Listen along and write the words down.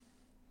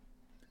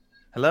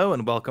Hello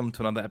and welcome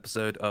to another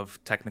episode of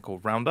Technical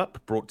Roundup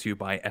brought to you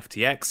by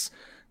FTX.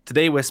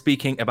 Today we're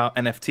speaking about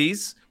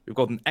NFTs. We've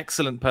got an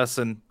excellent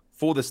person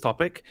for this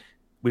topic.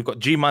 We've got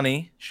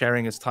gmoney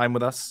sharing his time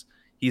with us.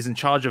 He's in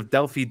charge of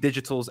Delphi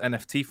Digital's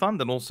NFT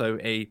fund and also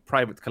a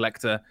private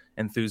collector,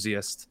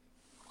 enthusiast,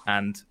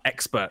 and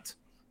expert.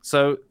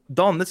 So,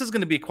 Don, this is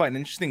going to be quite an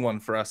interesting one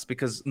for us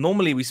because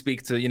normally we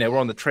speak to, we're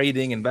on the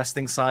trading,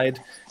 investing side.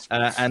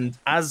 And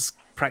as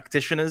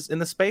practitioners in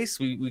the space,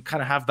 we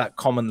kind of have that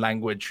common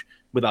language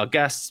with our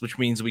guests, which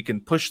means we can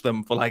push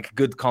them for like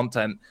good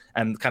content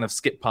and kind of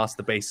skip past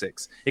the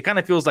basics. It kind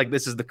of feels like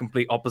this is the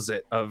complete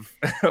opposite of,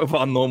 of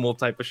our normal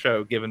type of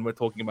show, given we're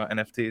talking about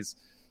NFTs.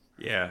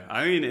 Yeah,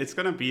 I mean, it's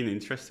going to be an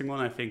interesting one,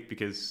 I think,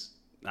 because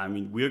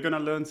we're going to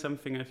learn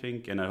something, I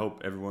think, and I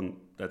hope everyone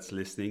that's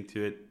listening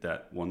to it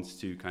that wants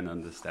to kind of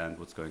understand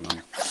what's going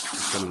on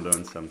is going to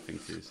learn something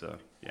too. So,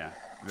 yeah,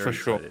 For very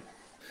sure. excited.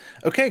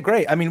 Okay,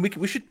 great. I mean,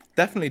 we should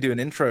definitely do an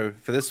intro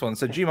for this one.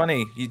 So, G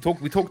Money, we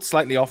talked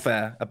slightly off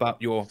air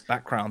about your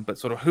background, but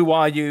sort of who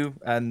are you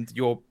and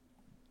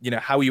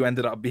how you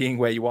ended up being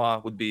where you are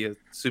would be a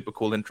super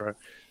cool intro.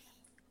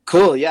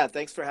 Cool. Yeah.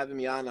 Thanks for having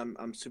me on.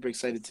 I'm super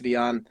excited to be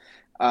on.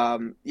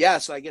 Yeah.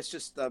 So I guess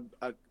just a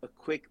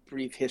quick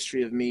brief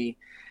history of me.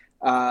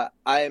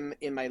 I'm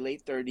in my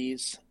late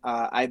 30s.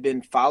 I've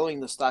been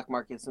following the stock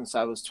market since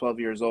I was 12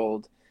 years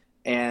old.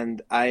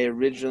 And I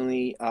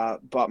originally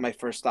bought my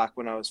first stock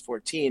when I was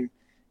 14.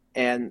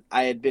 And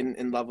I had been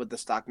in love with the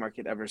stock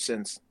market ever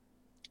since.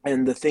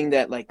 And the thing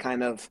that like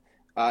kind of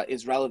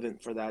is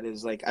relevant for that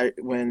is like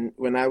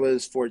when I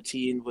was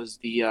 14 was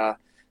the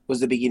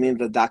beginning of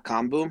the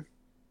dot-com boom,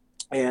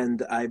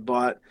 and I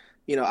bought,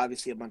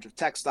 obviously a bunch of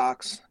tech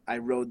stocks. I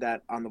rode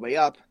that on the way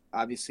up.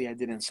 Obviously, I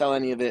didn't sell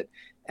any of it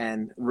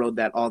and rode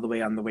that all the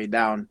way on the way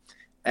down.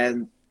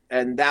 And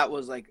and that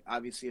was like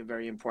obviously a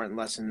very important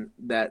lesson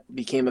that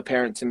became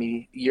apparent to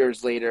me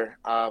years later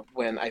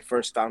when I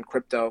first found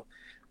crypto,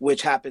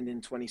 which happened in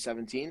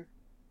 2017.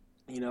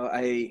 You know,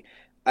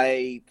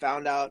 I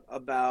found out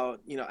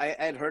about, I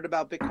had heard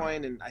about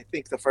Bitcoin, and I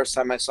think the first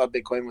time I saw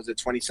Bitcoin was at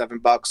 27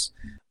 bucks,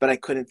 but I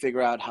couldn't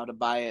figure out how to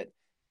buy it.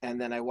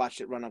 And then I watched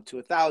it run up to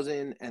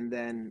 1,000, and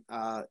then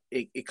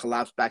it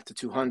collapsed back to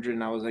 200,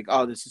 and I was like,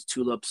 oh, this is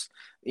tulips.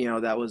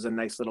 That was a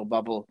nice little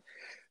bubble.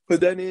 But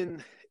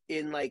then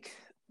in like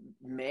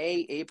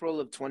April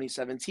of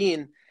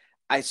 2017,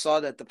 I saw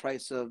that the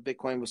price of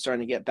Bitcoin was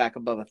starting to get back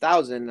above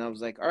 1,000, and I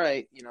was like, all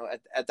right,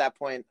 at that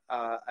point,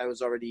 I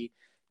was already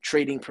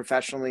trading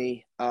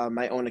professionally,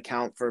 my own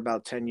account for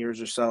about 10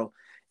 years or so.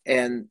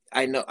 And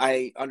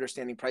I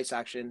understanding price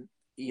action,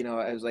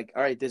 I was like,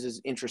 all right, this is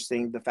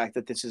interesting. The fact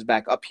that this is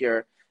back up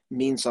here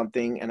means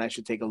something, and I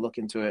should take a look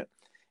into it.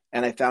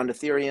 And I found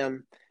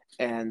Ethereum,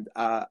 and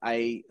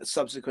I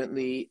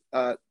subsequently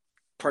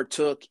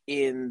partook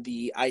in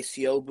the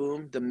ICO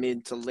boom, the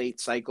mid to late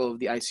cycle of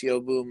the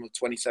ICO boom of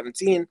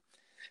 2017.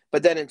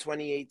 But then in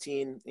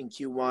 2018, in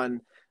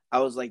Q1, I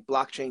was like,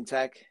 blockchain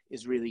tech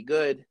is really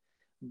good.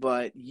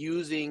 But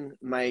using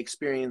my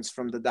experience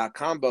from the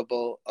dot-com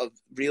bubble of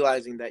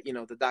realizing that,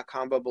 the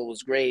dot-com bubble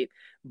was great,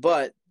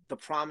 but the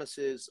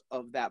promises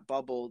of that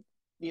bubble,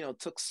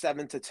 took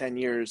 7 to 10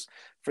 years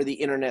for the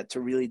internet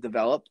to really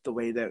develop the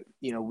way that,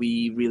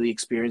 we really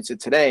experience it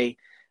today.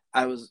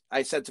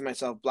 I said to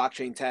myself,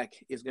 blockchain tech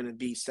is going to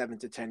be 7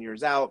 to 10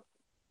 years out.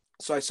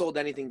 So I sold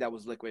anything that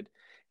was liquid,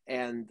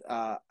 and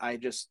I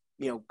just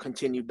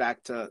continued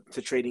back to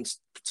trading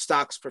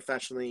stocks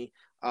professionally,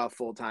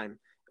 full time,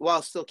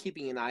 while still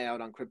keeping an eye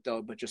out on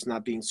crypto, but just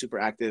not being super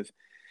active.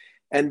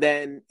 And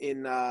then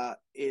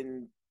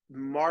in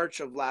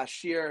March of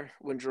last year,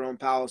 when Jerome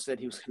Powell said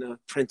he was going to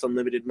print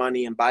unlimited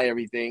money and buy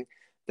everything,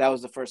 that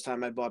was the first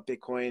time I bought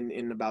Bitcoin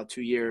in about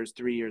 2 years,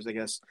 3 years, I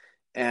guess.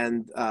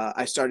 And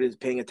I started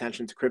paying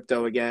attention to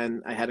crypto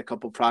again. I had a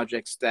couple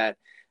projects that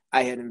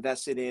I had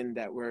invested in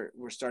that were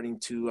starting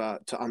to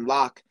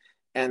unlock,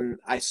 and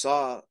I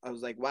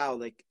was like, wow,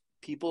 like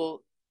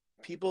people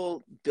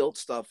built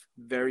stuff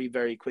very,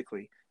 very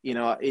quickly.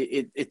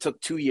 It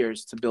took 2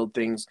 years to build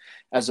things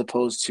as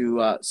opposed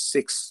to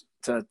 6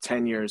 to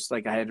 10 years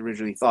like I had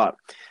originally thought.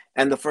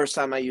 And the first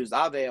time I used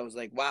Aave, I was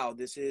like, wow,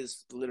 this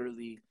is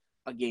literally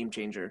a game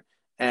changer.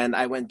 And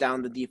I went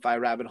down the DeFi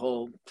rabbit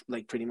hole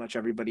like pretty much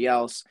everybody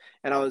else.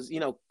 And I was,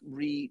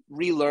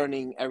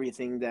 relearning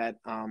everything that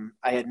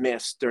I had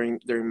missed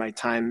during my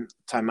time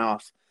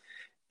off.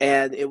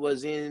 And it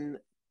was in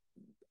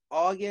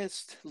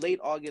late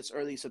August,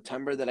 early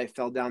September that I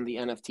fell down the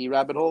NFT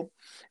rabbit hole.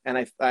 And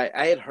I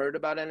had heard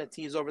about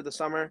NFTs over the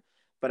summer,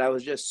 but I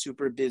was just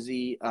super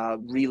busy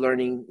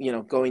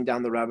relearning, going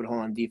down the rabbit hole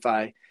on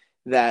DeFi,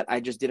 that I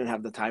just didn't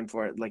have the time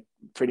for it, like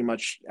pretty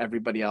much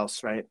everybody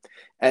else, right?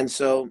 And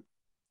so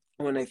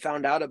when I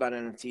found out about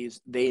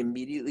NFTs, they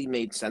immediately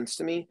made sense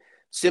to me,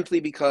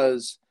 simply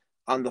because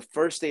on the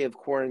first day of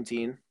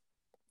quarantine,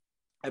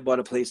 I bought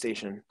a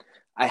PlayStation.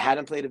 I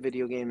hadn't played a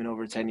video game in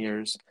over 10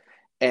 years.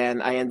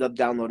 And I ended up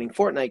downloading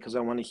Fortnite because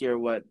I want to hear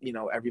what,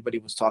 everybody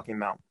was talking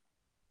about.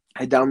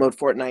 I download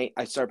Fortnite.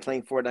 I start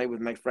playing Fortnite with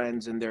my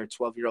friends and their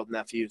 12-year-old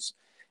nephews.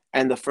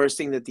 And the first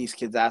thing that these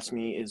kids ask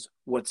me is,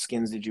 what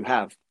skins did you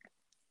have?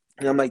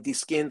 And I'm like, these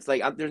skins,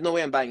 like, there's no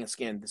way I'm buying a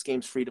skin. This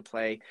game's free to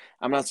play.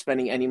 I'm not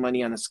spending any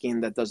money on a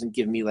skin that doesn't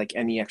give me like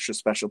any extra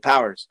special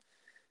powers.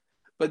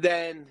 But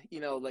then,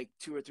 like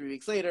 2 or 3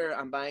 weeks later,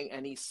 I'm buying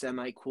any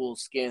semi-cool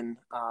skin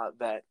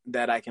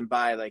that I can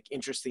buy. Like,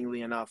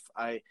 interestingly enough,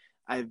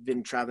 I've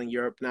been traveling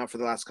Europe now for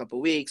the last couple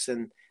of weeks,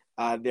 and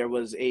there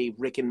was a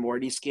Rick and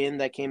Morty skin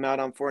that came out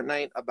on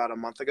Fortnite about a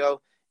month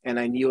ago, and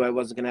I knew I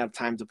wasn't going to have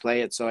time to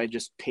play it, so I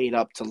just paid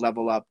up to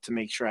level up to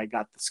make sure I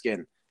got the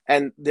skin.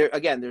 And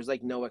there's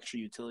like no extra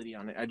utility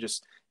on it. I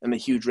just am a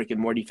huge Rick and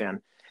Morty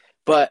fan.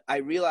 But I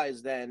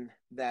realized then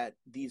that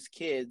these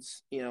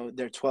kids,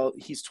 they're 12,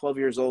 he's 12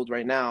 years old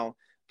right now,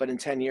 but in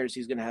 10 years,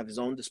 he's going to have his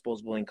own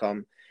disposable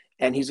income.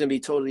 And he's going to be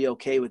totally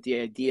okay with the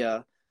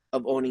idea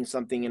of owning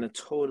something in a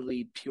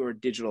totally pure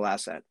digital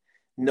asset,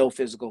 no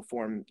physical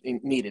form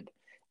needed.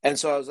 And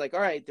so I was like, all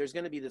right, there's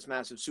going to be this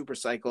massive super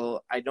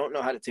cycle. I don't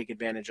know how to take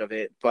advantage of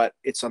it, but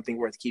it's something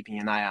worth keeping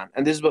an eye on.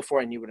 And this is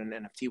before I knew what an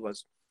NFT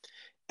was.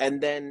 And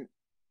then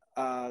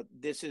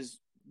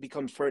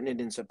becomes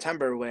pertinent in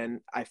September when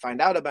I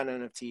find out about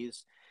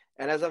NFTs.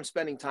 And as I'm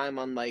spending time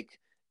on like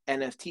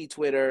NFT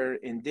Twitter,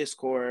 in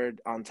Discord,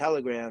 on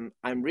Telegram,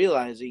 I'm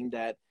realizing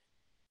that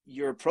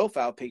your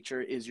profile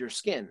picture is your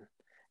skin.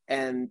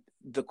 And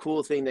the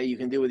cool thing that you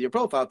can do with your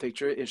profile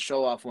picture is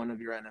show off one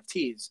of your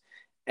NFTs.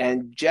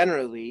 And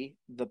generally,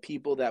 the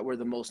people that were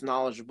the most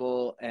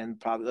knowledgeable and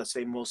probably, let's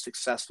say, most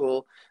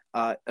successful,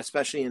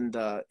 especially in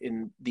the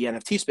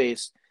NFT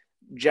space,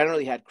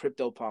 generally had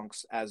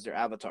CryptoPunks as their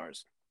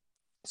avatars.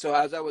 So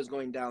as I was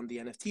going down the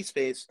NFT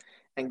space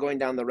and going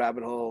down the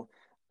rabbit hole,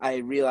 I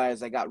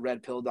realized I got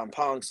red pilled on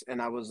punks,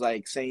 and I was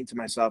like saying to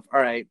myself, all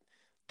right,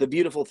 the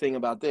beautiful thing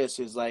about this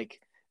is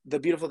like, the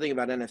beautiful thing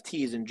about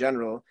NFTs in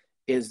general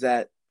is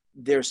that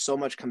there's so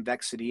much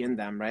convexity in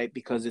them, right?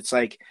 Because it's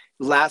like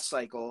last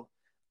cycle,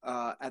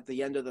 at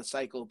the end of the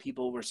cycle,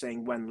 people were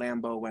saying when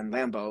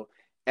Lambo.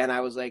 And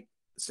I was like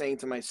saying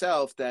to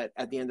myself that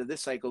at the end of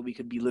this cycle, we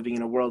could be living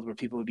in a world where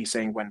people would be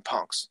saying when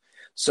punks.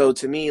 So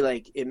to me,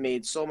 like, it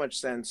made so much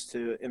sense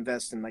to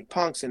invest in like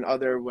punks and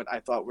other what I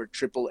thought were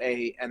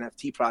AAA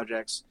NFT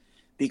projects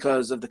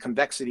because of the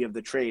convexity of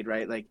the trade,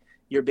 right? Like,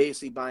 you're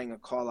basically buying a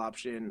call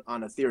option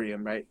on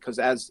Ethereum, right? Because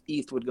as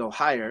ETH would go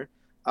higher,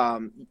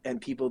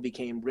 and people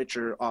became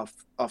richer off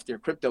their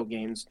crypto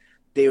gains,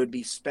 they would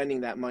be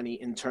spending that money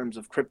in terms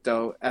of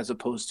crypto as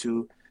opposed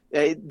to,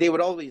 they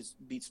would always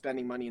be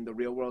spending money in the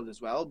real world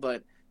as well.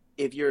 But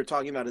if you're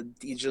talking about a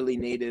digitally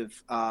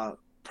native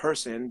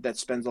person that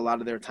spends a lot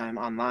of their time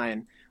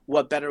online,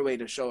 what better way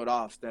to show it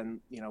off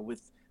than,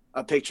 with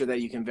a picture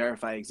that you can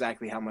verify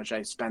exactly how much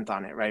I spent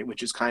on it, right?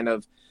 Which is kind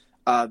of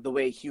the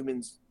way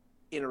humans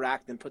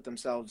interact and put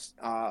themselves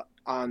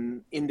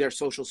in their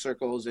social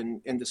circles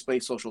and display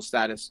social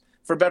status,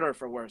 for better or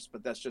for worse,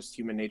 but that's just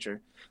human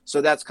nature.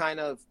 So that's kind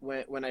of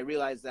when I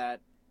realized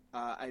that,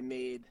 I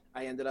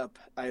ended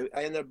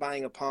up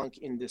buying a punk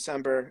in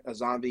December, a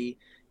zombie,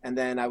 and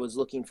then I was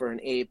looking for an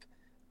ape,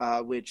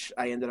 which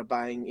I ended up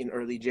buying in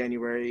early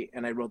January,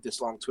 and I wrote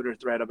this long Twitter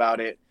thread about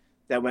it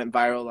that went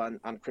viral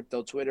on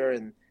crypto Twitter,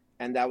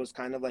 and that was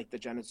kind of like the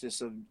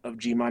genesis of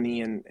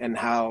gmoney and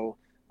how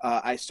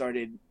I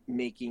started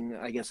making,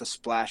 I guess, a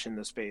splash in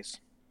the space.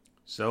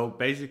 So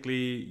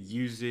basically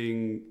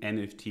using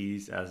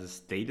NFTs as a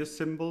status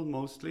symbol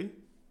mostly?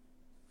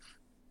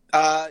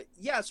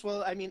 Yes,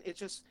 well, I mean, it's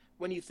just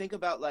when you think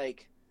about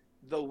like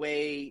the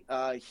way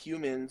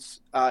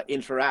humans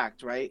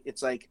interact, right?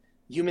 It's like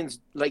humans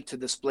like to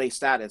display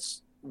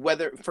status,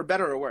 whether for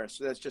better or worse.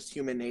 So that's just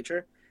human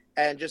nature.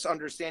 And just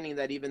understanding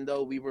that even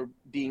though we were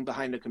being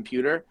behind a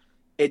computer,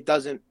 it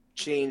doesn't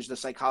change the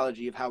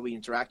psychology of how we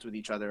interact with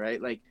each other,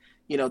 right? Like,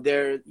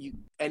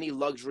 any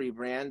luxury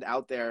brand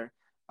out there,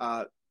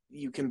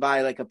 you can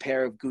buy like a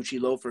pair of Gucci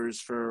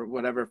loafers for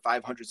whatever,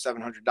 $500,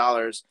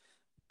 $700.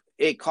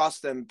 It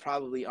costs them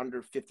probably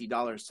under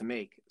 $50 to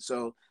make.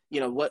 So,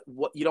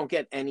 what you don't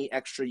get any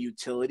extra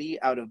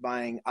utility out of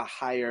buying a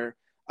higher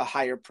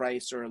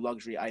price or a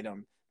luxury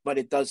item, but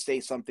it does say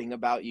something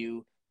about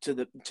you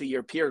to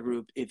your peer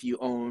group if you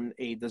own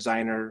a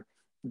designer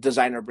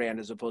brand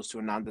as opposed to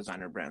a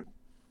non-designer brand.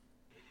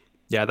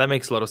 Yeah, that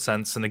makes a lot of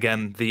sense. And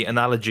again, the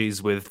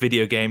analogies with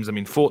video games, I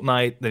mean,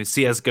 Fortnite, the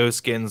CSGO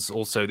skins,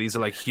 also, these are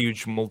like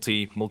huge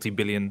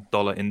multi-billion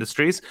dollar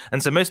industries.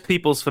 And so most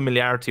people's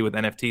familiarity with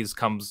NFTs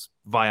comes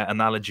via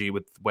analogy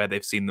with where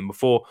they've seen them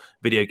before,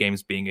 video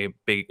games being a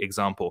big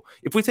example.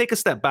 If we take a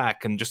step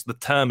back and just the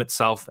term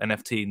itself,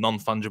 NFT,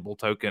 non-fungible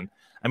token,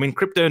 I mean,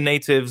 crypto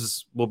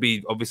natives will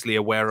be obviously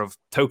aware of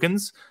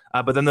tokens,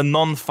 but then the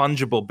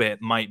non-fungible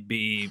bit might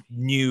be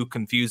new,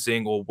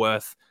 confusing, or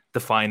worth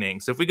defining.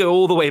 So if we go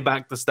all the way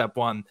back to step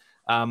one,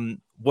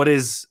 what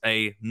is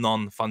a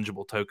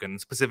non-fungible token?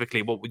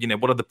 Specifically,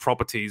 what are the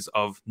properties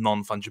of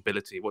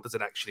non-fungibility? What does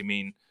it actually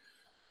mean?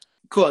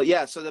 Cool.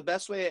 Yeah. So the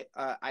best way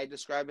I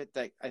describe it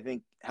that I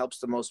think helps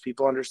the most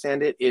people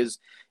understand it is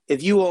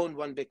if you own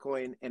 1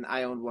 Bitcoin and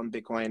I own 1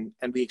 Bitcoin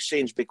and we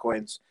exchange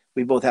Bitcoins,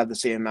 we both have the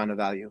same amount of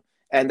value.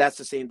 And that's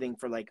the same thing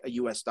for like a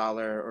US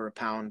dollar or a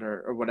pound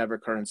or whatever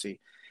currency.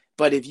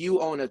 But if you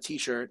own a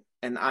t-shirt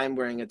and I'm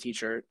wearing a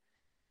t-shirt,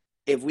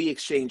 if we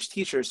exchange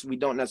t-shirts, we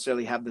don't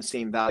necessarily have the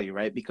same value,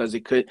 right? Because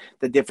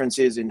the difference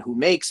is in who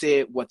makes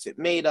it, what's it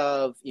made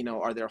of,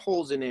 are there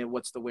holes in it,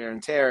 what's the wear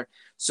and tear.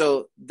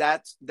 So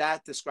that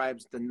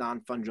describes the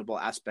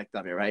non-fungible aspect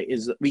of it, right?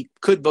 Is we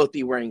could both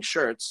be wearing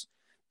shirts,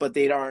 but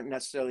they aren't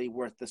necessarily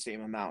worth the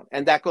same amount.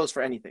 And that goes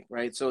for anything,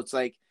 right? So it's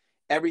like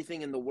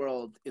everything in the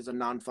world is a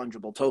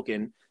non-fungible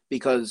token,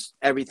 because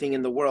everything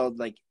in the world,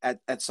 like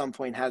at some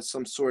point, has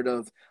some sort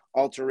of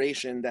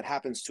alteration that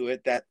happens to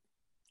it that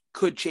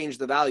could change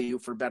the value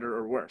for better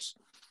or worse.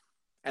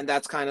 And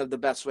that's kind of the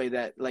best way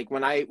that, like,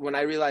 when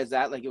I realized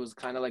that, like, it was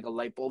kind of like a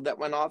light bulb that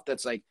went off.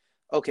 That's like,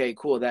 okay,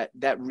 cool.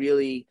 That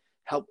really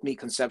helped me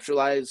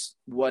conceptualize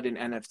what an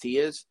NFT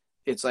is.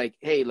 It's like,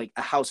 hey, like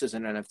a house is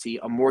an NFT,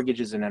 a mortgage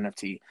is an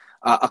NFT,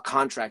 a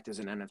contract is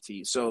an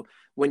NFT. So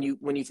when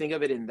you think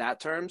of it in that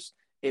terms,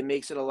 it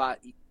makes it a lot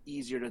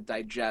easier to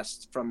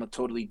digest from a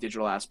totally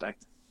digital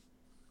aspect.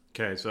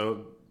 Okay,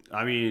 so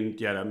I mean,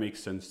 yeah, that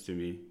makes sense to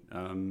me.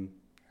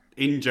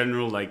 In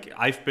general, like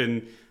I've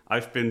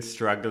been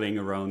struggling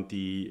around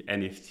the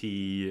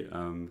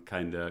NFT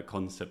kind of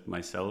concept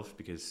myself,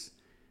 because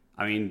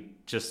I mean,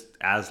 just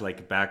as like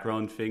a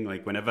background thing,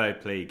 like whenever I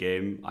play a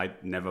game, I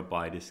never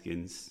buy the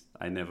skins.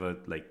 I never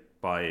like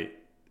buy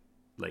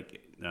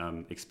like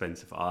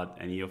expensive art,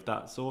 any of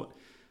that sort.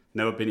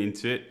 Never been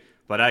into it,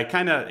 but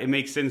it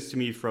makes sense to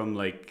me from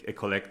like a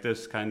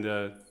collector's kind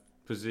of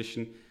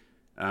position.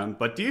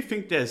 But do you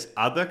think there's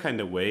other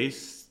kind of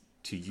ways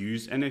to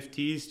use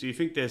NFTs? Do you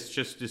think there's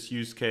just this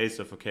use case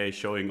of, okay,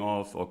 showing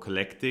off or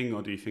collecting,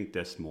 or do you think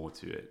there's more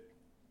to it?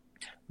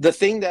 The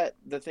thing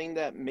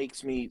that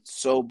makes me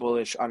so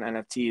bullish on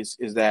NFTs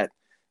is that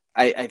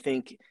I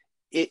think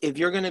if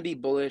you're going to be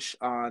bullish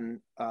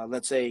on,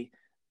 let's say,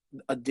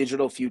 a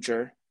digital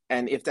future,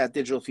 and if that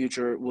digital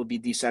future will be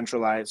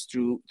decentralized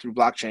through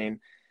blockchain,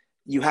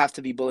 you have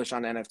to be bullish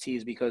on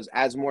NFTs, because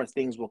as more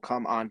things will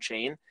come on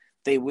chain,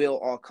 they will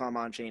all come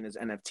on chain as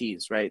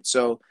NFTs, right?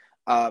 So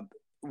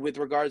with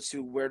regards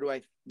to where do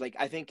I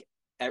think,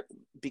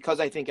 because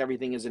I think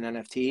everything is an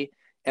NFT,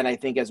 and I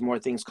think as more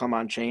things come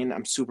on chain,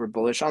 I'm super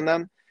bullish on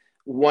them.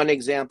 One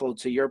example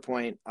to your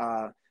point,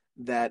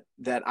 that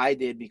I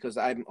did, because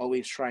I'm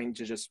always trying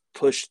to just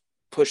push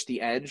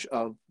the edge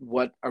of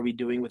what are we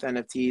doing with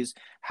NFTs,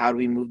 how do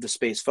we move the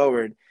space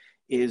forward,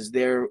 is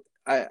there.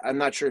 I'm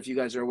not sure if you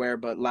guys are aware,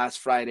 but last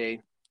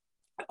Friday,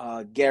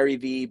 Gary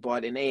V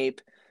bought an ape,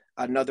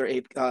 another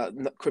ape,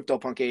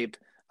 CryptoPunk ape,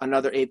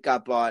 another ape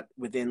got bought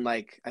within,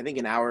 like, I think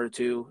an hour or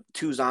two.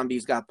 Two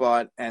zombies got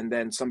bought, and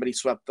then somebody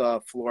swept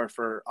the floor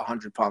for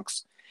 100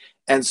 punks.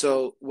 And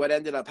so what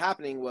ended up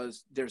happening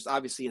was there's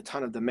obviously a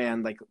ton of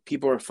demand. Like,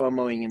 people are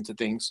FOMOing into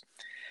things.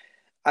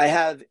 I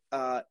have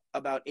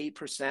about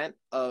 8%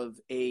 of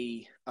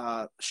a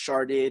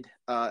sharded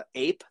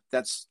ape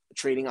that's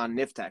trading on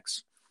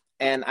Niftex.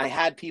 And I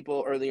had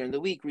people earlier in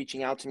the week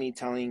reaching out to me,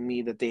 telling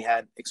me that they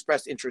had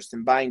expressed interest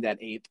in buying that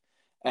ape.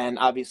 And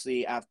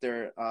obviously,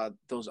 after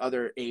those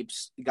other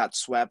apes got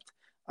swept,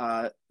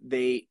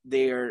 they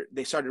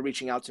started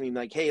reaching out to me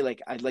like, hey,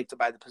 like, I'd like to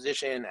buy the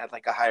position at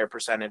like a higher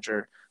percentage,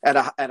 or at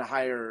a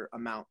higher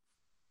amount.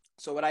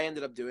 So what I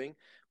ended up doing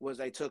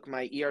was I took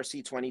my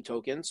ERC20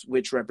 tokens,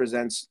 which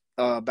represents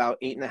about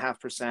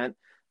 8.5%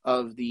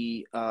 of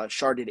the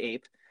sharded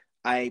ape.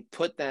 I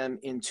put them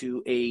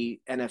into a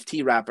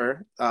NFT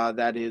wrapper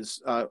that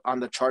is on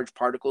the Charged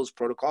Particles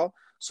protocol,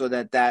 so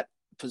that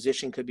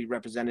position could be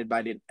represented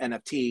by the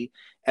NFT.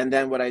 And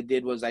then what I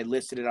did was I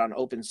listed it on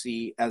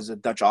OpenSea as a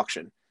Dutch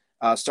auction,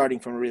 starting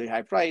from a really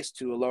high price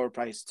to a lower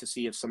price, to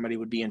see if somebody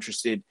would be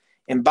interested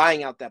in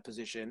buying out that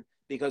position,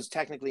 because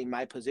technically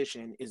my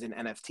position is an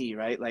NFT,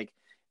 right? Like,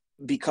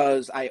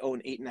 because I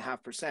own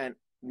 8.5%,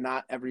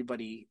 not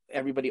everybody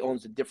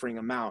owns a differing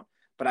amount,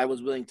 but I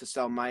was willing to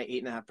sell my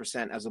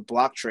 8.5% as a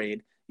block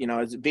trade,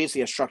 as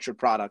basically a structured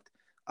product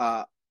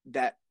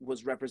that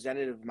was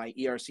representative of my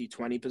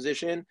ERC20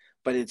 position,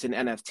 but it's an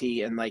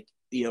NFT, and like,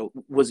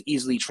 was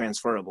easily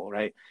transferable,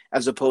 right?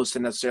 As opposed to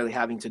necessarily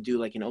having to do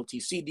like an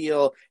OTC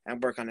deal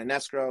and work on an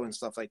escrow and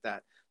stuff like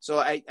that. So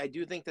I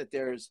do think that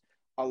there's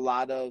a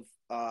lot of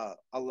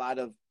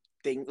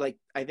things. Like,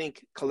 I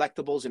think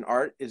collectibles and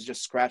art is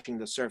just scratching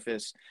the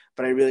surface,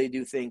 but I really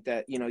do think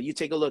that, you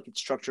take a look at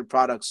structured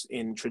products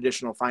in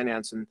traditional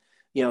finance, and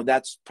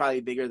that's probably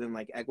bigger than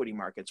like equity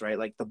markets, right?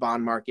 Like the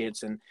bond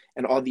markets and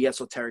all the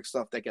esoteric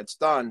stuff that gets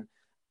done.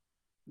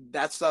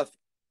 That stuff,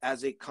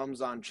 as it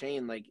comes on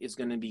chain, like, is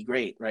going to be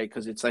great, right?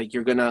 Because it's like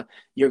you're gonna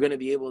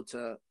be able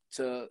to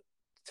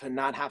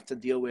not have to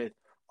deal with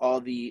all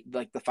the,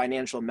 like, the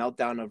financial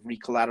meltdown of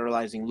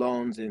recollateralizing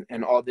loans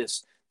and all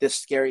this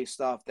scary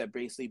stuff that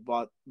basically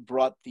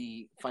brought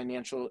the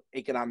financial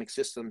economic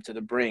system to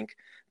the brink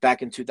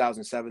back in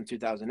 2007,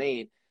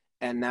 2008.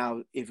 And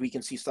now, if we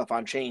can see stuff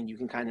on chain, you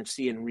can kind of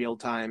see in real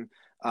time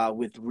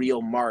with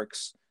real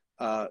marks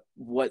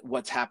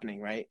what's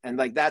happening, right? And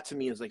like, that to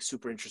me is like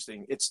super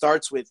interesting. It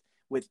starts with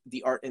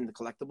the art and the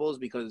collectibles,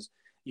 because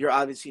you're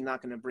obviously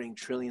not going to bring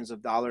trillions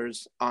of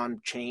dollars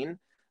on chain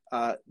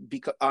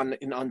because on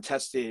an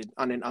untested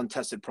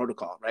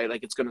protocol, right?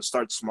 Like it's going to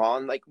start small,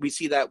 and like we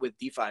see that with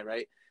DeFi,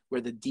 right,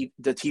 where the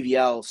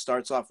TVL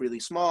starts off really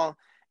small,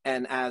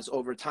 and as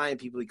over time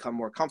people become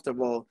more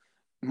comfortable,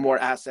 more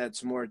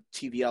assets, more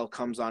TVL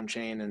comes on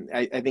chain, and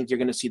I think you're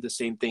going to see the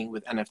same thing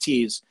with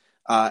NFTs.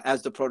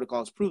 As the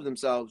protocols prove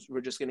themselves,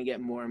 we're just going to get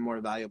more and more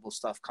valuable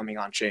stuff coming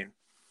on chain.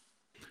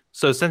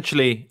 So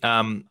essentially,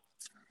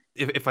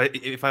 if I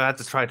had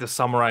to try to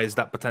summarize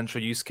that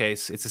potential use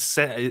case,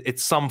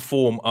 it's some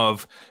form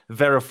of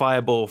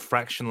verifiable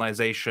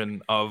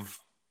fractionalization of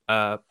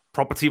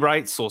property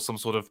rights or some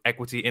sort of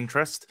equity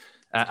interest,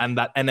 and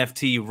that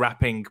NFT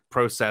wrapping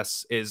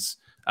process is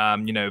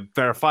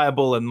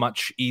verifiable and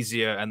much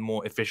easier and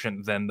more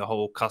efficient than the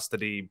whole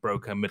custody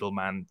broker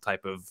middleman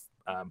type of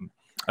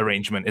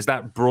arrangement. Is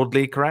that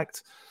broadly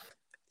correct?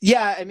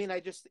 Yeah, I mean,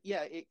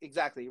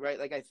 exactly, right?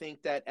 Like, I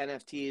think that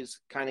NFTs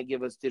kind of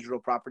give us digital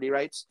property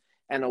rights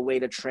and a way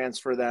to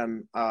transfer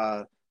them,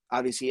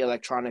 obviously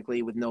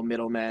electronically with no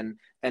middlemen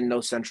and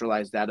no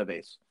centralized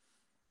database.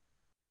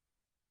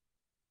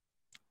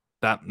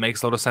 That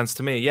makes a lot of sense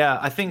to me. Yeah,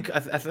 I think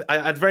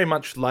I'd very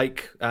much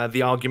like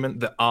the argument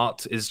that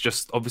art is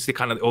just obviously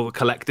kind of, or the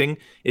collecting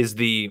is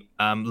the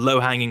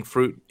low-hanging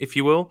fruit, if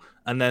you will,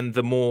 and then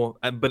the more,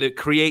 but it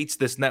creates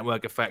this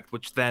network effect,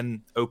 which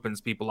then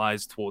opens people's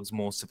eyes towards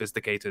more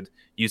sophisticated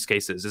use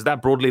cases. Is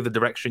that broadly the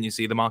direction you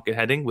see the market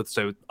heading with?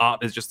 So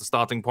art is just the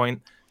starting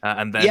point,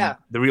 and then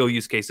the real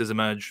use cases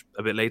emerge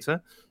a bit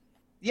later?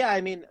 Yeah, I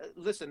mean,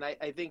 listen,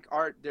 I think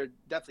art, there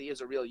definitely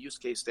is a real use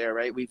case there,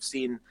 right? We've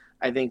seen,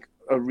 I think,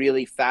 a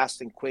really fast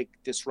and quick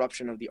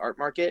disruption of the art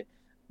market.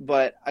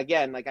 But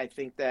again, like, I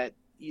think that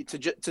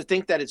to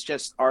think that it's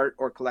just art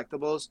or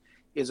collectibles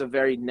is a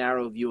very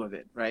narrow view of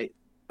it, right?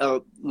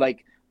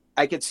 Like,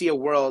 I could see a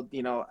world,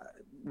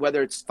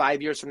 whether it's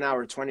 5 years from now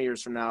or 20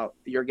 years from now,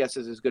 your guess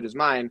is as good as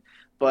mine,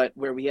 but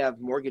where we have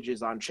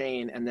mortgages on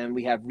chain, and then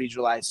we have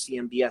regionalized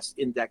CMBS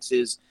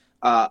indexes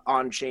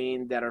on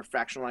chain that are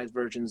fractionalized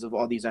versions of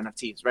all these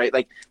NFTs, right?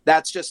 Like,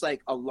 that's just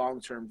like a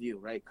long-term view,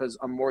 right? Because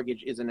a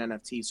mortgage is an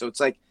NFT. So it's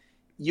like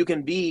you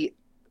can use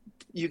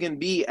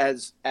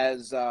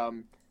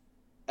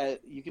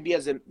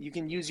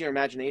your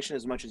imagination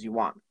as much as you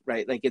want,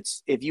 right? Like,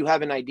 it's, if you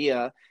have an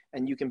idea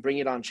and you can bring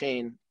it on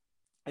chain,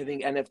 I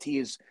think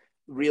NFTs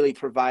really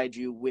provide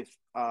you with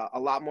a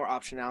lot more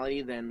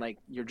optionality than like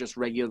your just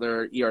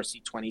regular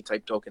ERC20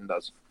 type token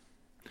does.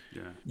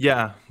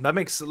 Yeah, that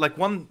makes, like,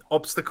 one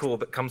obstacle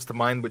that comes to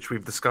mind, which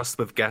we've discussed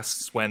with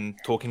guests when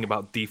talking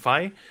about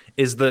DeFi,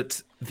 is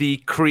that the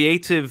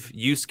creative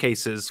use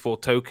cases for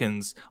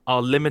tokens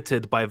are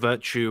limited by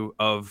virtue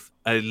of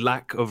a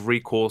lack of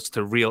recourse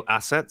to real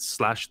assets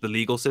 / the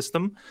legal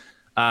system,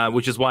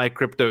 which is why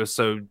crypto is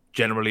so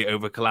generally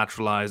over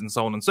collateralized and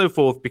so on and so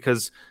forth,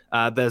 because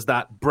there's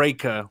that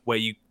breaker where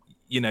you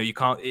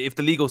can't, if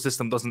the legal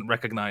system doesn't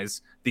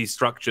recognize these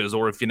structures,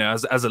 or if,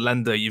 as a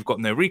lender, you've got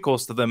no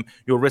recourse to them,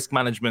 your risk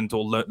management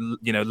or,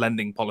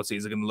 lending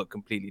policies are going to look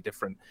completely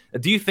different.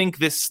 Do you think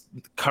this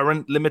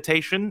current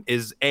limitation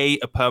is A,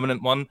 a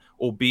permanent one,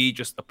 or B,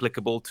 just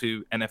applicable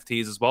to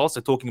NFTs as well?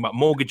 So talking about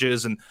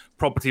mortgages and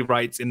property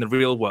rights in the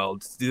real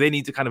world, do they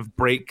need to kind of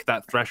break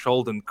that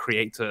threshold and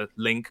create a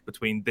link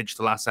between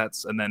digital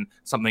assets and then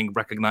something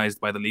recognized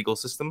by the legal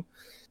system?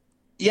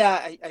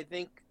 Yeah, I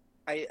think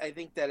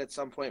that at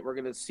some point we're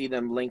going to see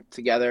them linked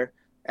together,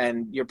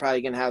 and you're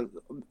probably going to have,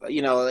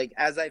 like,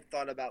 as I've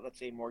thought about, let's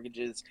say,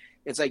 mortgages,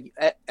 it's like,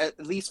 at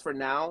least for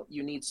now,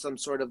 you need some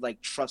sort of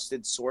like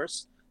trusted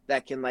source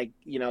that can, like,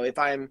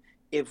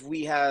 if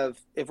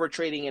we're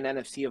trading an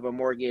NFT of a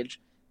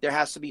mortgage, there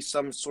has to be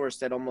some source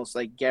that almost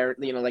like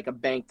like a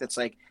bank that's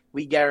like,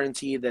 we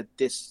guarantee that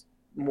this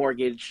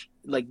mortgage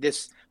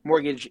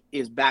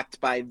is backed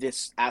by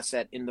this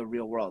asset in the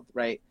real world,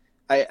 right?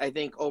 I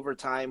think over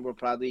time we'll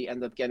probably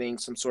end up getting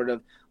some sort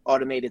of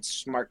automated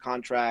smart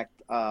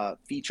contract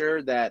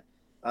feature that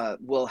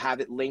will have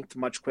it linked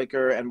much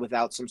quicker and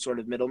without some sort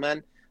of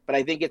middleman. But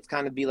I think it's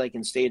kind of be like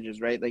in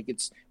stages, right? Like,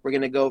 we're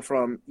going to go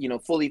from,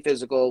 fully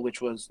physical, which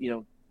was,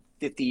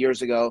 50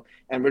 years ago,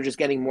 and we're just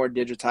getting more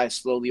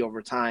digitized slowly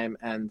over time.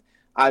 And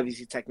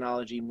obviously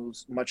technology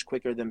moves much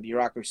quicker than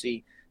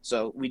bureaucracy.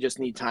 So we just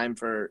need time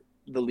for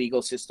the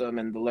legal system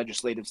and the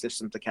legislative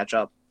system to catch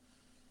up.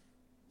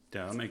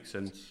 Yeah, that makes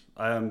sense.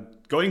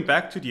 Going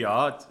back to the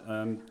art,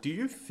 do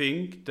you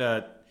think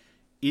that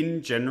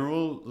in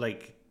general,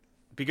 like,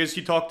 because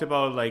you talked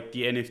about like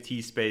the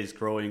NFT space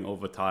growing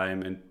over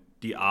time and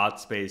the art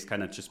space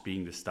kind of just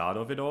being the start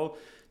of it all,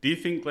 do you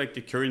think like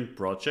the current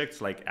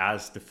projects, like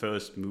as the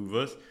first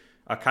movers,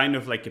 are kind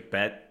of like a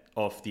bet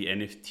of the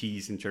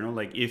NFTs in general?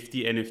 Like, if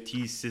the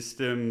NFT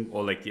system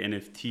or like the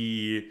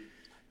NFT,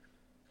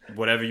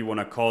 whatever you want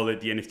to call it,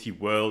 the NFT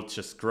world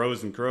just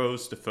grows and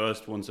grows, the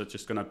first ones are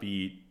just going to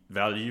be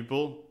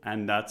valuable,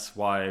 and that's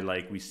why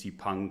like we see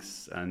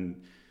punks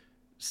and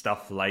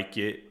stuff like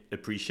it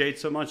appreciate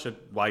so much.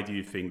 Why do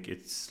you think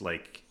it's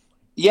like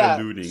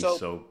ballooning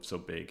so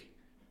big?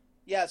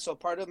 Yeah, so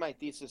part of my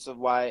thesis of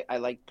why I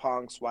liked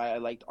punks, why I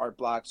liked art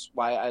blocks,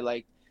 why I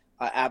liked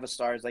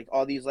Avastars, like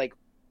all these like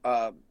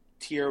uh,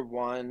 tier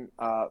one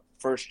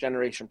first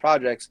generation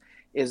projects,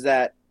 is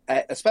that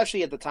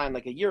especially at the time,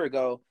 like a year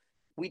ago,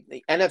 we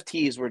the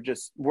NFTs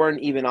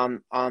weren't even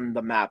on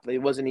the map. It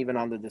wasn't even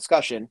on the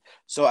discussion.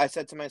 So I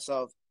said to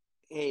myself,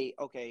 hey,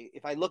 okay,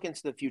 if I look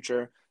into the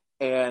future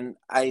and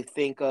I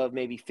think of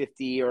maybe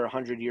 50 or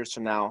 100 years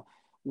from now,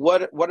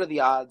 what are the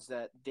odds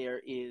that there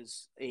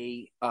is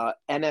a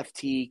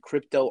NFT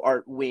crypto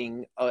art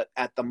wing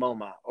at the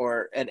MoMA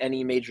or at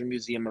any major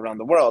museum around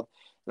the world?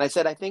 And I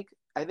said, I think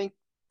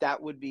that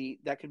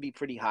could be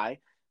pretty high.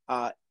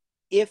 Uh,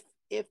 if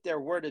if there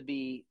were to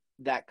be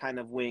that kind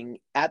of wing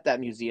at that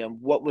museum,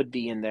 what would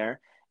be in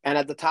there? And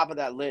at the top of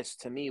that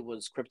list to me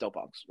was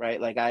CryptoPunks, right?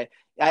 Like I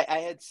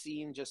had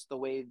seen just the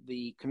way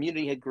the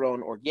community had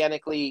grown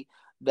organically,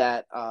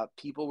 that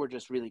people were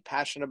just really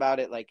passionate about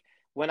it. Like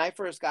when I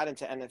first got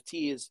into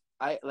NFTs,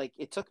 I like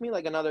it took me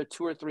like another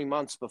 2 or 3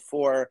 months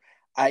before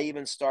I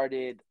even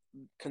started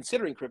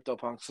considering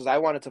CryptoPunks because I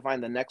wanted to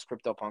find the next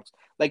CryptoPunks.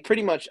 Like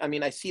pretty much, I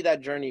mean, I see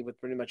that journey with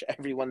pretty much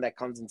everyone that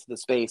comes into the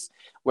space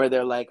where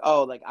they're like,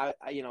 oh, like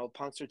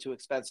punks are too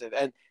expensive.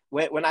 And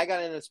when I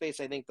got into the space,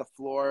 I think the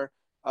floor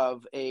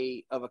of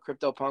a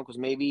CryptoPunk was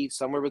maybe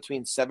somewhere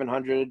between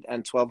 $700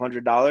 and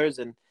 $1,200,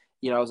 and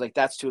I was like,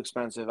 that's too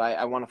expensive.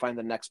 I want to find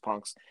the next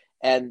punks,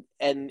 and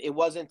it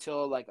wasn't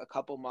until like a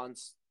couple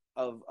months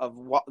of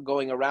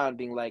going around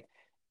being like,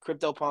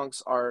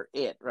 CryptoPunks are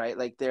it, right?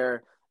 Like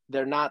they're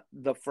not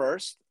the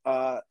first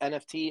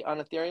NFT on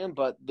Ethereum,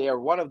 but they are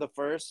one of the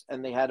first,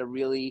 and they had a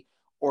really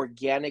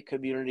organic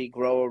community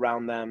grow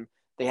around them.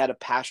 They had a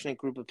passionate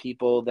group of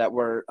people that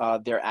were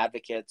their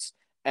advocates.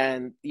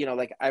 And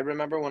like I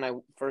remember when I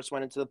first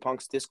went into the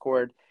Punks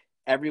Discord,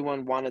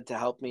 everyone wanted to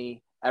help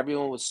me.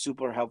 Everyone was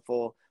super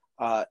helpful,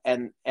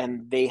 and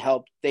they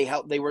helped.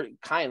 They were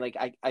kind. Like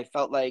I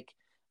felt like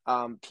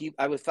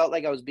felt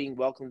like I was being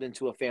welcomed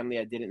into a family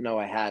I didn't know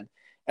I had.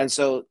 And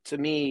so to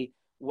me,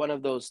 one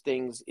of those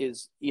things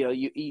is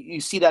you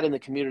see that in the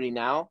community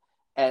now,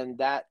 and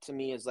that to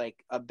me is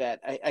like a bet.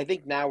 I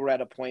think now we're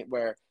at a point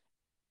where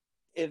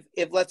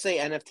if let's say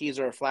NFTs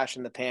are a flash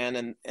in the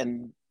pan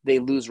and they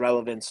lose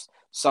relevance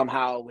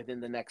somehow within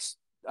the next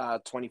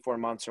 24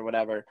 months or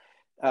whatever,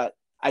 uh,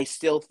 I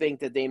still think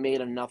that they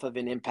made enough of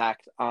an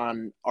impact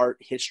on art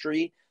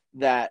history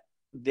that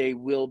they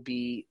will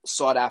be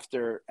sought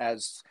after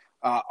as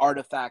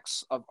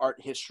artifacts of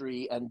art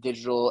history and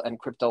digital and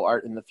crypto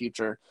art in the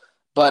future.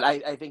 But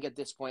I think at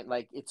this point,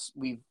 like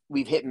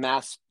we've hit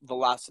mass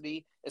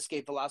velocity,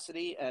 escape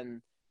velocity,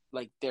 and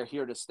like they're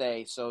here to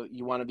stay. So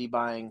you want to be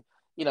buying.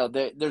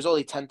 There's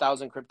only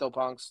 10,000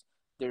 CryptoPunks.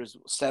 There's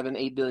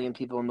 7-8 billion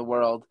people in the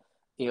world.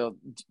 You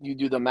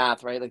do the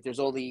math, right? Like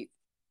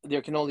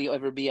there can only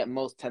ever be at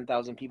most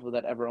 10,000 people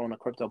that ever own a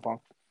CryptoPunk.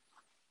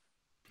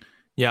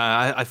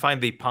 Yeah, I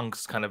find the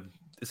punks kind of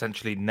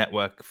essentially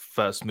network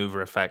first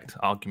mover effect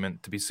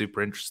argument to be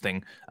super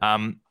interesting.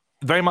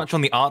 Very much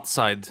on the art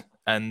side,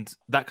 and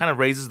that kind of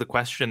raises the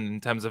question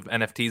in terms of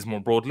NFTs more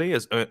broadly,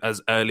 as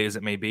early as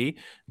it may be.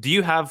 Do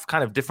you have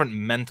kind of different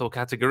mental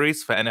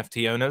categories for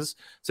NFT owners?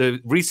 So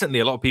recently,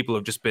 a lot of people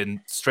have just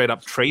been straight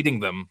up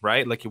trading them,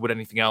 right? Like you would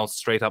anything else,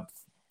 straight up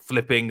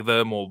flipping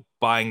them or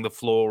buying the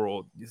floor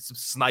or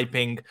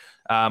sniping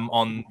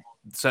on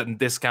certain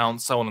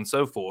discounts, so on and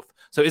so forth.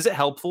 So is it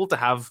helpful to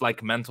have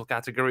like mental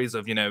categories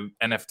of,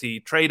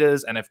 NFT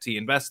traders, NFT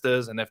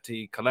investors,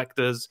 NFT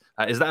collectors?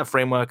 Is that a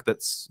framework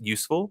that's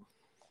useful?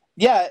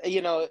 Yeah,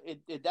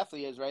 it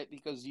definitely is, right?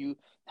 Because you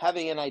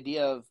having an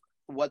idea of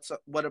what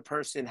a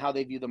person, how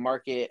they view the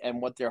market and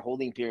what their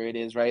holding period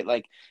is, right?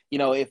 Like,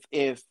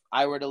 if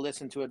I were to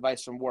listen to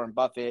advice from Warren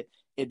Buffett,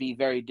 it'd be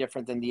very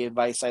different than the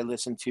advice I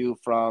listened to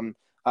from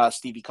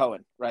Stevie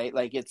Cohen, right?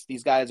 Like it's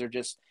these guys are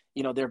just,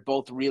 they're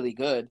both really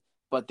good,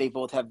 but they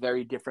both have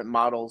very different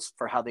models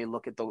for how they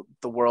look at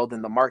the world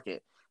and the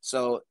market.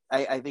 So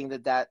I think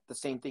that the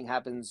same thing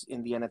happens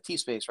in the NFT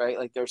space, right?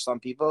 Like there's some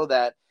people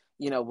that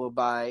will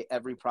buy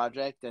every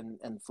project and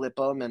flip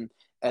them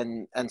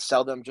and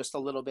sell them just a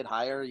little bit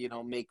higher,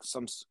 make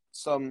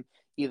some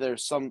either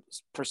some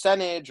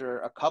percentage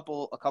or a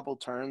couple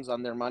turns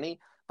on their money.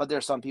 But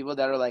there's some people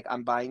that are like,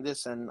 I'm buying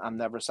this and I'm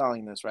never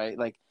selling this, right?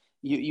 Like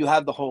you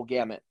have the whole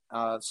gamut.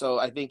 So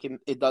I think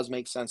it does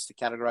make sense to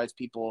categorize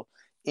people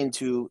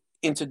into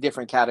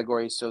different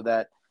categories so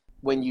that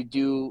when you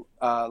do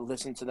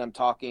listen to them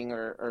talking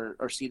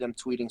or see them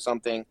tweeting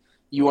something,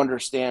 you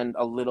understand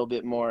a little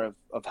bit more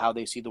of how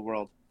they see the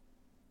world.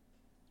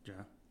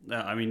 Yeah.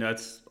 Yeah, I mean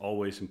that's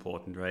always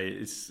important, right?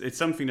 It's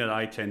something that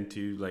I tend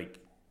to like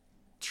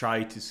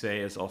try to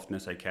say as often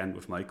as I can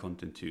with my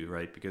content too,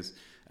 right? Because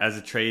as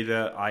a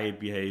trader, I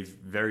behave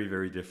very,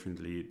 very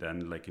differently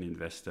than like an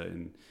investor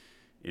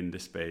in the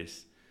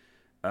space.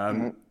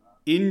 Mhm.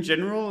 In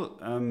general,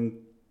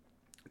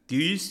 do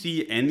you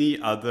see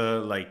any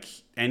other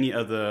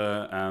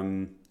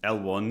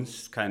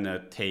L1s kind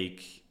of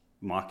take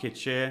market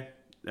share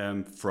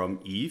from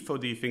ETH, or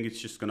do you think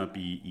it's just gonna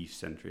be ETH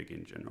centric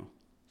in general,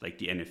 like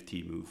the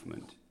NFT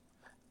movement?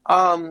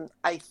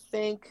 I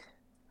think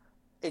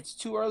it's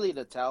too early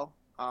to tell.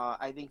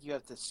 I think you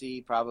have to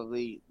see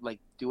probably like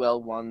do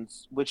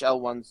L1s, which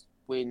L1s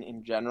win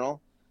in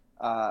general.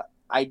 Uh,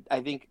 I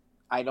think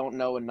I don't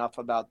know enough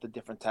about the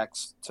different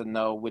techs to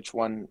know which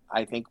one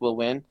I think will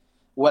win.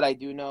 What I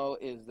do know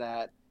is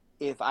that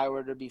if I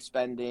were to be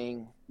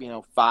spending,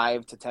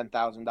 five to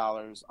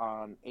 $10,000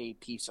 on a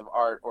piece of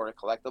art or a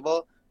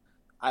collectible,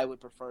 I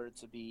would prefer it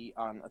to be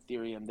on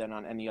Ethereum than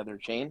on any other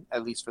chain,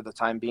 at least for the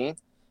time being.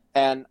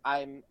 And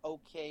I'm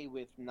okay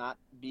with not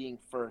being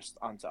first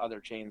onto other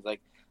chains.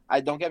 Like,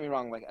 I don't get me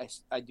wrong. Like,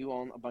 I do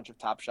own a bunch of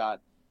Top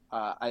Shot.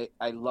 I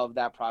love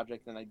that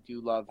project, and I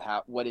do love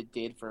what it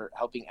did for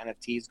helping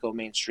NFTs go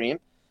mainstream,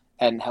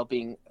 and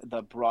helping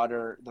the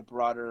broader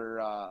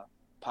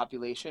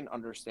population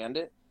understand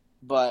it.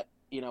 But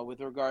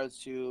with regards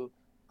to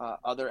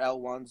other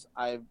L1s,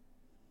 I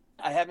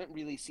haven't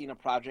really seen a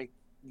project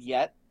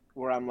yet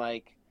where I'm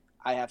like,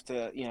 I have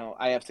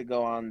to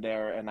go on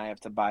there and I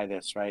have to buy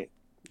this, right?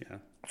 Yeah.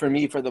 For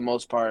me, for the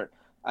most part,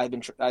 I've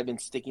been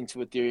sticking to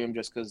Ethereum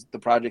just because the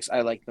projects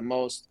I like the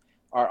most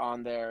are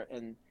on there,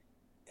 and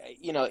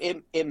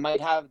it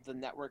might have the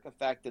network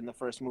effect and the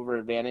first mover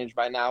advantage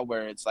by now,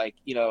 where it's like,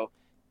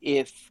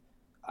 if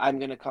I'm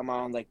gonna come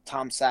on, like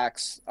Tom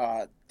Sachs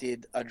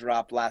did a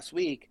drop last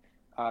week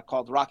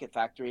called Rocket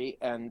Factory,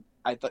 and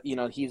I thought,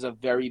 he's a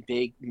very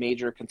big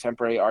major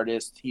contemporary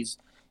artist.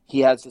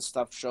 He has his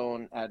stuff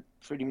shown at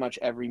pretty much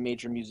every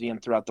major museum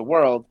throughout the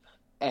world,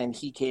 and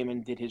he came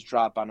and did his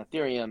drop on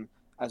Ethereum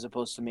as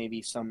opposed to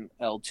maybe some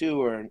L2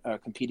 or a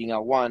competing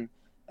L1.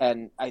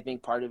 And I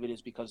think part of it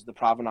is because of the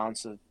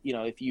provenance of,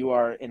 if you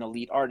are an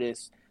elite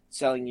artist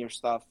selling your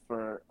stuff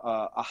for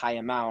a high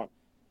amount,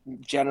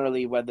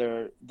 generally,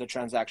 whether the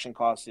transaction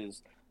cost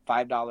is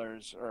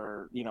 $5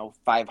 or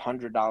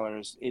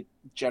 $500, it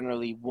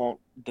generally won't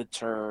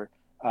deter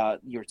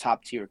your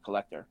top tier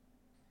collector.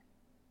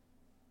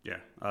 Yeah,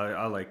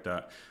 I like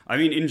that. I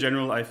mean, in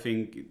general, I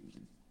think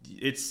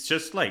it's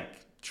just like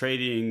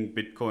trading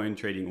Bitcoin,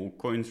 trading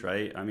altcoins,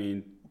 right? I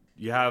mean,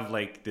 you have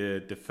like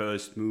the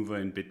first mover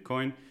in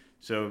Bitcoin,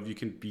 so you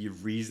can be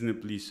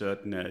reasonably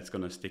certain that it's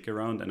gonna stick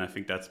around, and I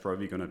think that's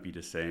probably gonna be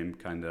the same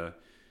kind of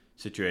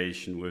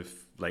situation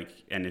with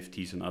like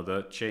NFTs and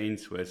other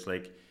chains, where it's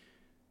like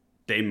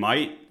they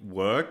might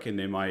work and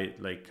they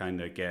might like kind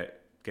of get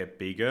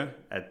bigger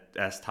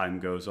as time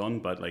goes on,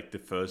 but like the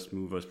first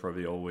mover is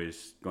probably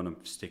always gonna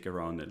stick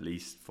around at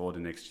least for the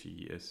next few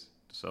years.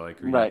 So I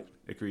Right.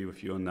 agree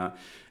with you on that.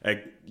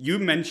 You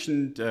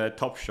mentioned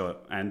Top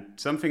Shot, and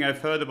something I've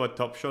heard about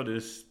Top Shot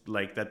is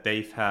like that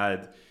they've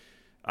had.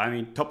 I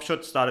mean, Top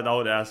Shot started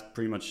out as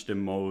pretty much the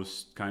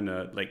most kind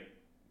of like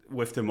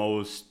with the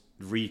most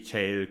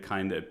retail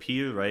kind of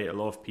appeal, right? A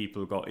lot of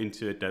people got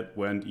into it that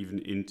weren't even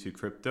into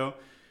crypto,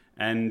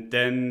 and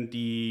then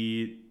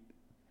the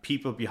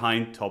people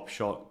behind Top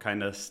Shot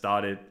kind of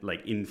started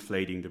like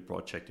inflating the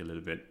project a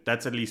little bit.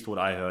 That's at least what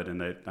I heard,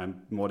 and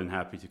I'm more than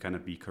happy to kind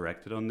of be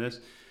corrected on this.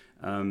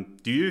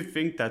 Do you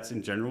think that's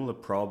in general a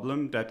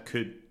problem that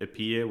could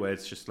appear where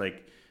it's just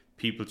like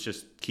people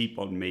just keep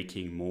on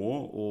making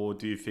more, or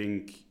do you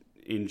think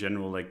in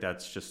general like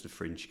that's just a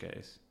fringe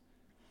case?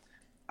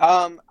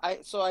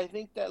 I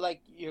think that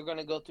like you're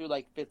gonna go through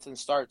like fits and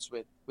starts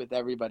with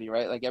everybody,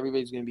 right? Like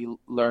everybody's gonna be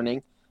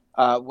learning.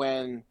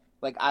 When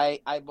like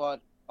I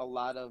bought a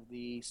lot of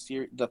the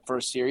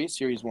first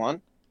series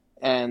one,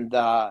 and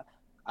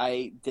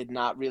I did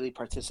not really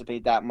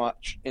participate that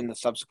much in the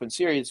subsequent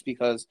series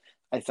because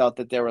I felt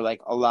that there were like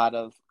a lot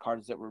of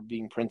cards that were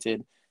being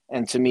printed,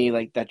 and to me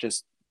like that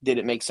just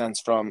didn't make sense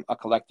from a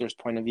collector's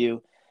point of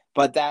view.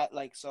 But that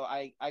like so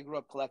I grew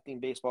up collecting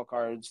baseball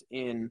cards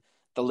in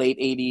the late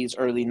 80s,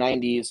 early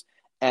 90s,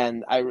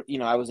 and I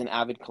was an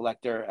avid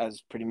collector,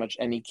 as pretty much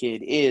any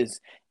kid is.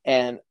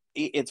 And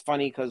it's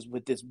funny because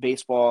with this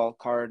baseball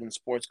card and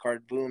sports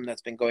card boom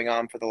that's been going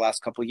on for the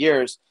last couple of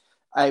years,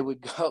 I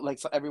would go like,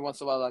 so every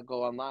once in a while I'll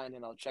go online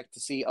and I'll check to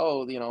see,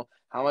 oh,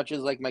 how much is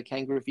like my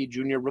Ken Griffey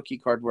Jr. rookie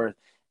card worth.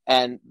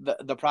 And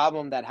the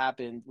problem that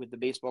happened with the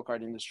baseball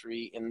card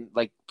industry in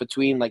like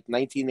between like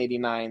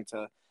 1989 to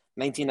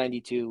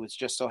 1992, which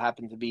just so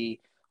happened to be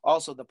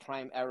also the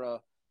prime era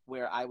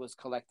where I was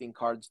collecting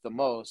cards the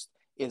most,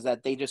 is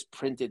that they just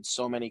printed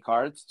so many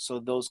cards. So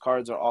those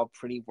cards are all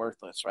pretty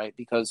worthless, right?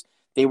 Because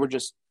they were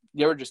just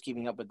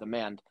keeping up with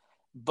demand.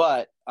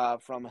 But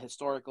from a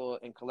historical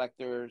and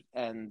collector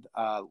and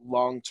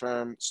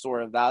long-term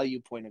store of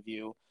value point of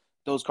view,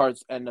 those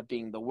cards end up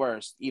being the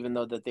worst, even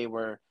though that they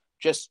were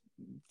just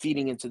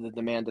feeding into the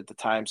demand at the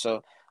time.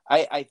 So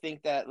I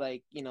think that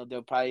like,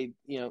 they'll probably,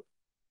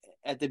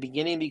 at the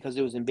beginning, because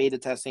it was in beta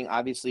testing,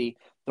 obviously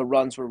the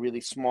runs were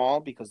really small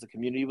because the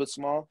community was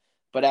small.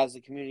 But as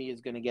the community is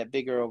going to get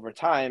bigger over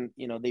time,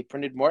 they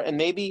printed more, and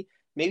maybe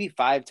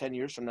 5-10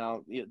 years from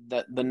now,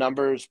 the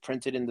numbers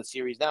printed in the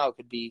series now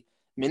could be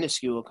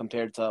minuscule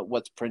compared to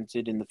what's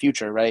printed in the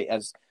future, right?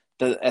 As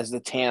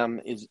the TAM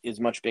is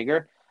much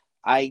bigger.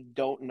 I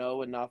don't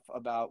know enough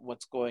about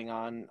what's going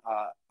on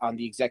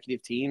the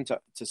executive team to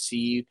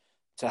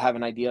have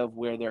an idea of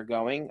where they're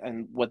going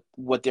and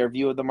what their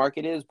view of the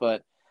market is,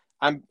 but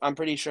I'm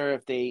pretty sure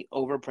if they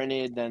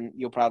overprinted, then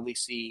you'll probably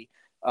see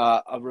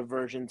a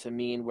reversion to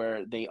mean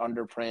where they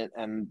underprint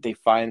and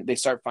they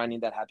start finding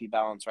that happy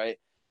balance, right?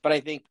 But I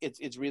think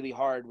it's really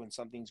hard when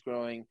something's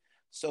growing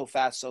so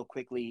fast, so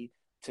quickly,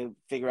 to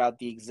figure out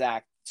the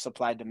exact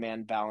supply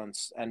demand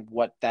balance and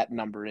what that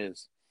number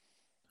is.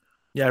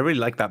 Yeah, I really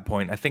like that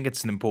point. I think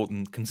it's an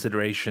important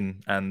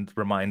consideration and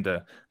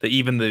reminder that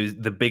even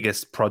the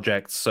biggest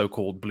projects,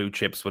 so-called blue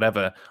chips,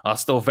 whatever, are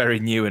still very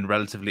new and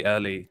relatively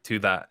early to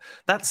that.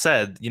 That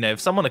said, if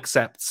someone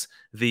accepts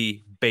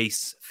the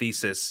base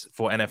thesis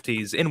for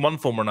NFTs in one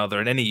form or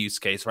another in any use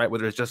case, right,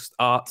 whether it's just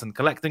art and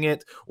collecting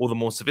it or the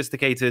more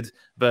sophisticated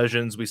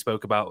versions we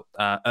spoke about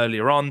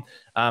earlier on,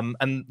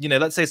 and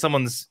let's say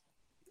someone's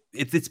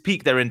it's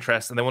piqued their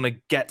interest and they want to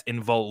get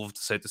involved,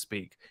 so to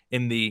speak,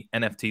 in the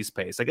NFT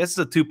space. I guess it's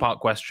a two-part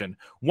question.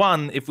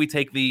 One, if we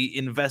take the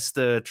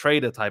investor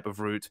trader type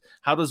of route,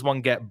 how does one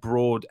get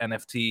broad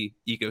NFT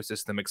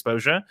ecosystem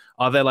exposure?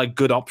 Are there like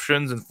good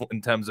options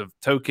in terms of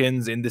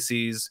tokens,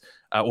 indices,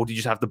 or do you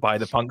just have to buy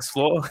the punks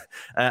floor?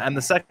 And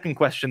the second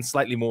question,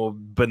 slightly more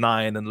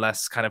benign and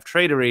less kind of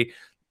tradery,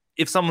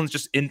 if someone's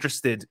just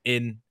interested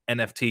in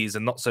NFTs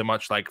and not so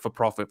much like for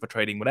profit, for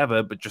trading,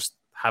 whatever, but just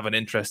have an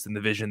interest in the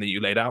vision that you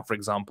laid out, for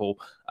example,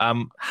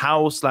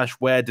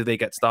 how/where do they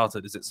get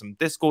started? Is it some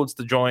Discords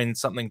to join,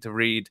 something to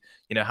read?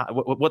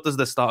 What does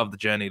the start of the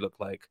journey look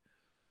like?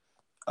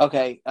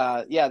 Okay.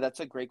 Yeah,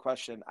 that's a great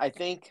question. I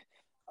think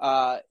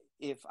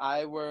if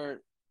I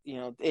were,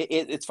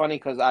 it's funny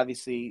because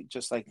obviously,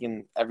 just like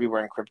in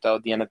everywhere in crypto,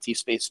 the NFT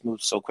space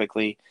moves so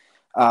quickly.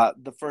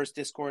 The first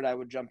Discord I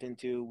would jump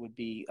into would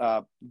be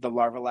the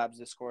Larva Labs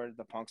Discord,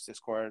 the Punks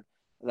Discord.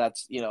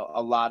 That's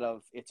a lot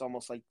of, it's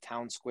almost like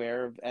town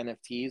square of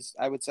NFTs,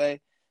 I would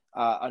say.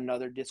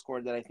 Another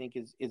Discord that I think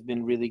is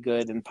been really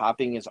good and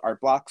popping is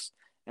Art Blocks,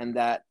 and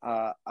that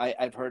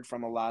I've heard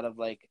from a lot of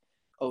like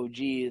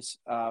OGs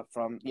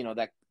from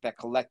that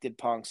collected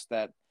punks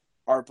that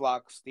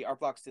the Art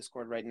Blocks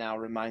Discord right now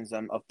reminds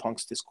them of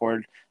Punks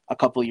Discord a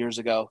couple years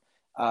ago.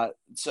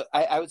 So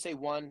I would say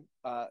one.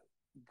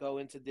 Go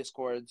into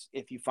Discords.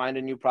 If you find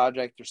a new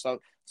project or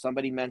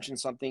somebody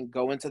mentions something,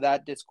 go into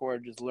that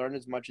Discord, just learn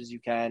as much as you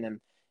can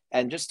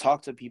and just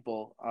talk to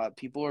people.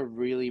 People are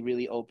really,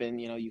 really open.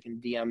 You can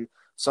DM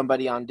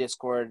somebody on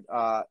Discord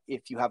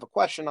if you have a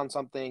question on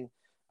something.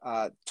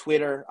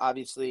 Twitter,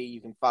 obviously, you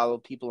can follow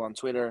people on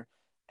Twitter.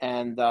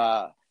 And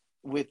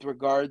with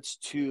regards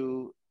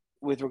to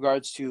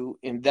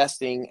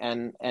investing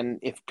and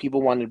if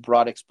people wanted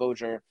broad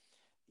exposure,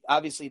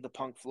 obviously the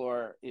punk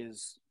floor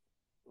is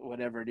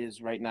whatever it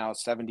is right now,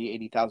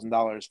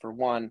 $70,000-$80,000 for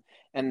one,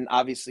 and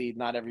obviously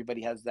not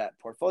everybody has that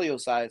portfolio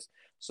size.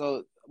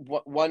 So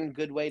one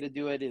good way to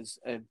do it is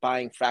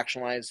buying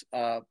fractionalized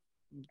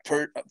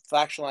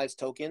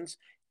tokens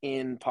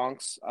in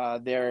punks.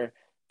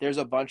 There's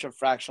a bunch of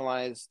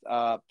fractionalized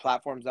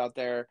platforms out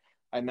there.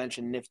 I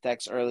mentioned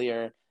Niftex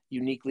earlier.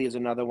 Uniquely is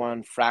another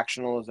one.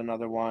 Fractional is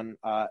another one.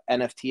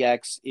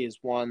 NFTX is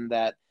one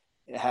that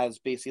has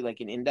basically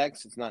like an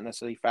index. It's not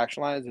necessarily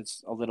fractionalized.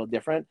 It's a little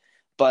different.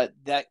 But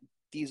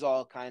these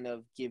all kind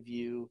of give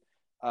you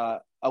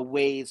a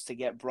ways to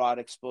get broad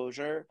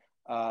exposure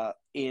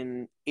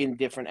in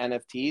different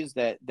NFTs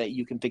that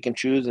you can pick and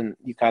choose, and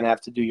you kind of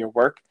have to do your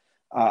work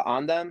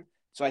on them.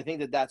 So I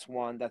think that's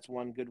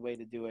one good way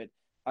to do it.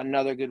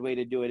 Another good way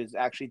to do it is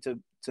actually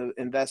to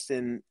invest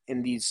in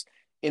these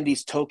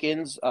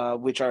tokens,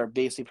 which are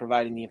basically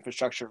providing the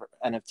infrastructure for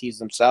NFTs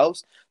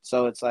themselves.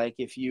 So it's like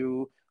if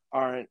you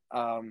aren't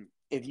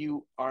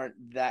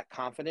that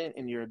confident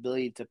in your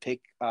ability to pick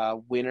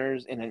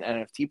winners in an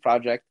NFT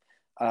project,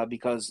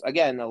 because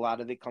again, a lot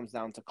of it comes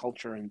down to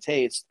culture and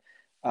taste,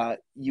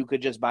 you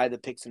could just buy the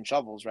picks and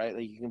shovels, right?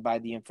 Like you can buy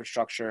the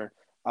infrastructure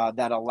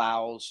that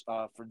allows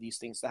for these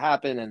things to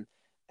happen.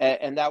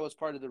 And that was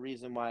part of the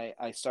reason why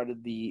I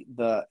started the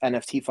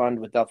NFT fund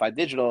with Delphi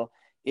Digital,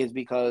 is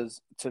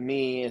because to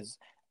me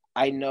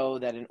I know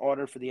that in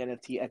order for the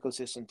NFT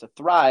ecosystem to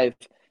thrive,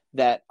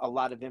 that a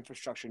lot of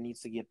infrastructure needs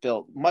to get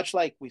built, much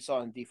like we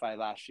saw in DeFi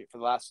last year, for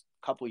the last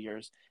couple of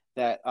years,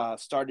 that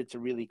started to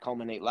really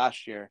culminate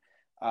last year.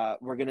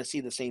 We're going to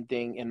see the same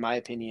thing, in my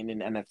opinion, in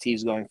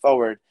NFTs going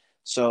forward.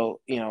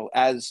 So,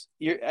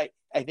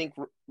 I think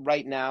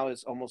right now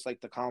is almost like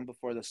the calm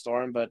before the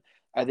storm, but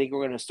I think we're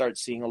going to start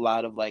seeing a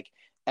lot of like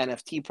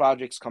NFT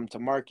projects come to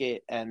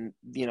market and,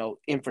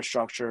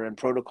 infrastructure and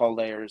protocol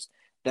layers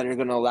that are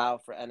going to allow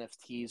for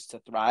NFTs to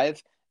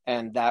thrive.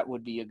 And that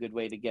would be a good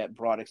way to get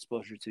broad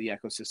exposure to the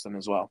ecosystem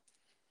as well.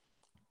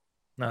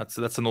 No,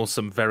 that's an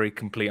awesome, very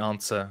complete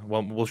answer.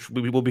 Well,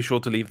 we will be sure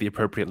to leave the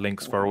appropriate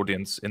links for our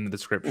audience in the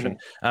description.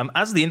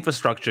 As the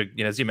infrastructure,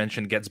 as you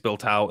mentioned, gets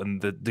built out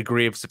and the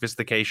degree of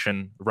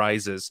sophistication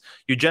rises,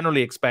 you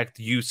generally expect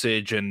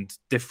usage and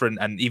different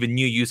and even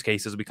new use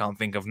cases we can't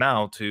think of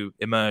now to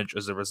emerge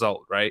as a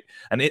result, right?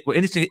 And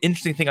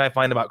interesting thing I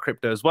find about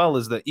crypto as well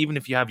is that even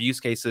if you have use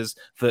cases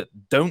that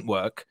don't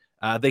work,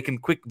 they can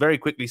very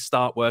quickly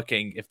start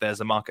working if there's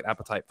a market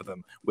appetite for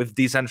them, with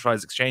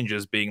decentralized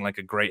exchanges being like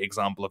a great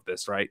example of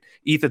this, right?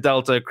 Ether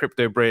Delta,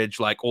 Crypto Bridge,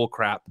 like all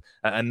crap,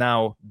 and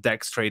now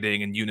DEX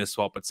trading and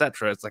Uniswap,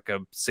 etc. It's like a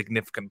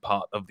significant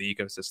part of the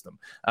ecosystem.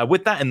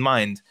 With that in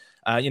mind,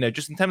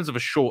 just in terms of a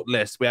short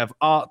list, we have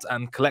art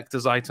and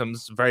collector's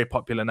items, very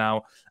popular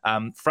now.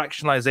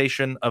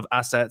 Fractionalization of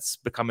assets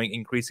becoming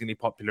increasingly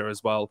popular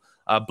as well.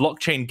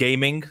 Blockchain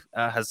gaming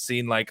has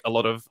seen like a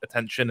lot of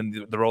attention,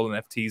 and the role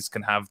NFTs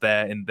can have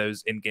there in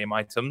those in-game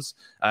items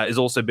has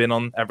also been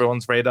on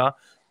everyone's radar.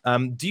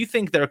 Do you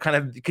think there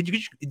are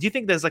do you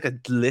think there's like a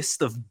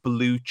list of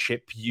blue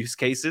chip use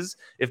cases,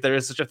 if there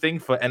is such a thing,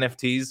 for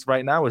NFTs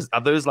right now?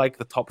 Are those like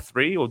the top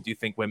three, or do you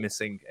think we're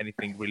missing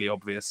anything really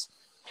obvious?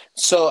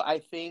 So I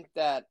think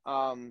that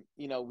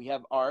we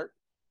have art,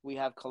 we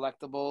have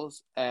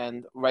collectibles,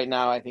 and right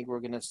now I think we're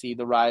going to see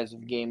the rise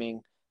of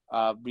gaming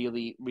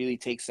really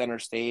take center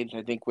stage.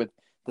 I think with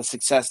the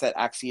success that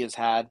Axie has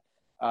had,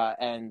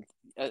 and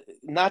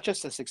not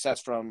just the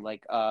success from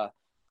like a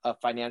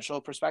financial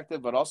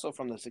perspective, but also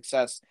from the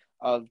success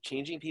of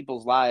changing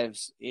people's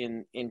lives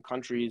in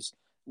countries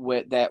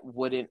that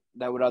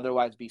would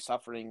otherwise be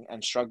suffering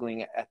and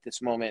struggling at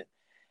this moment.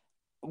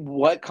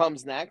 What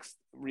comes next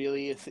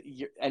really is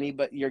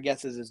your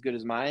guess is as good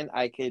as mine.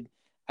 I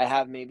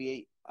have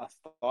maybe a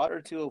thought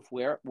or two of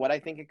what I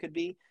think it could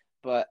be,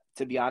 but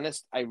to be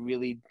honest, I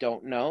really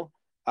don't know,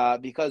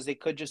 because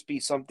it could just be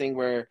something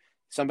where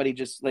somebody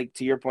just, like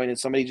to your point,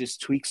 is somebody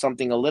just tweaks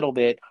something a little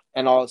bit,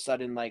 and all of a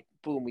sudden, like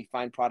boom, we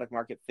find product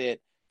market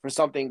fit for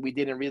something we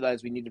didn't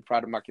realize we needed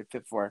product market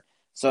fit for.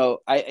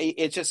 So I think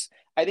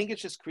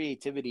it's just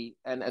creativity,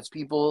 and as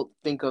people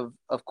think of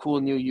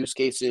cool new use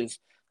cases,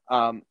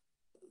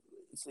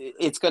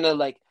 it's gonna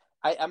like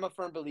I'm a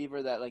firm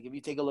believer that, like, if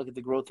you take a look at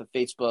the growth of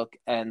Facebook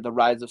and the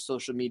rise of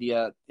social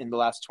media in the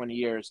last 20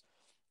 years,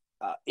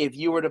 if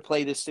you were to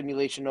play this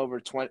simulation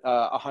over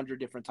 100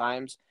 different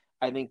times,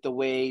 I think the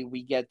way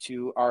we get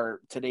to our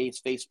today's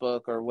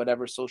Facebook or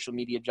whatever social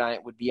media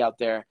giant would be out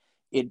there,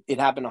 it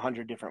happened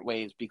 100 different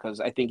ways, because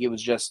I think it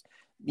was just,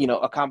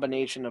 a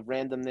combination of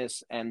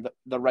randomness and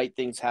the right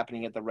things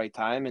happening at the right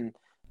time. And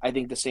I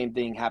think the same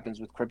thing happens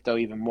with crypto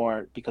even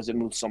more, because it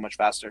moves so much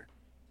faster.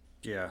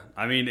 Yeah,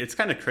 I mean, it's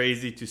kind of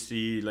crazy to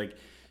see, like,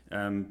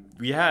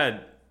 we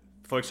had,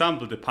 for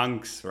example, the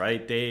punks,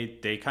 right?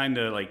 They kind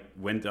of like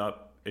went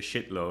up a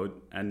shitload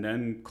and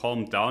then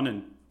calmed down,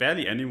 and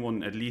barely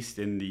anyone, at least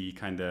in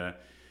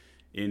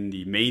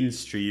the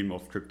mainstream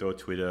of crypto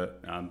Twitter,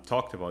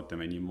 talked about them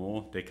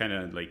anymore. They kind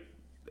of like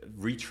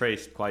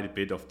retraced quite a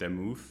bit of their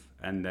move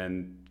and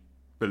then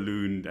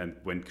ballooned and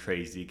went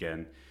crazy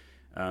again.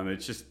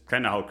 It's just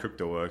kind of how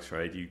crypto works,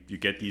 right? You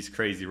get these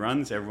crazy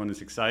runs, everyone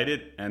is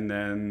excited, and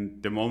then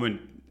the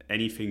moment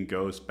anything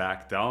goes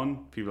back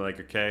down, people are like,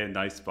 okay,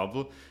 nice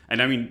bubble.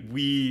 And I mean,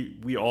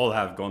 we all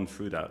have gone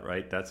through that,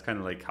 right? That's kind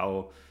of like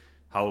how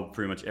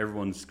pretty much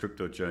everyone's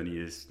crypto journey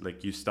is.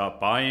 Like, you start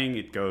buying,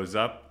 it goes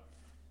up,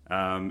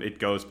 it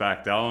goes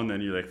back down,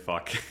 and you're like,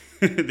 fuck,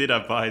 did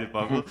I buy the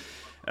bubble?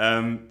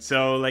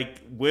 So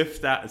like,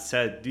 with that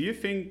said, do you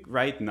think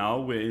right now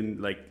we're in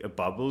like a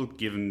bubble,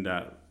 given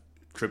that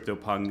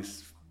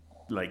CryptoPunks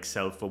like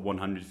sell for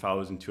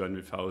 100,000,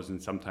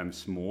 200,000,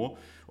 sometimes more?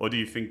 Or do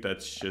you think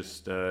that's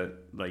just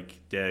like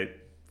they're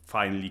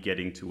finally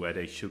getting to where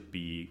they should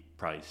be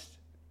priced?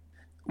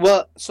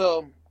 Well,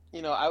 so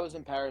I was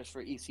in Paris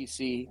for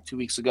ECC 2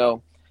 weeks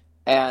ago,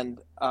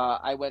 and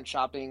I went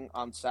shopping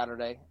on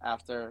Saturday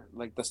after,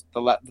 like, the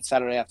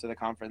Saturday after the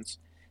conference,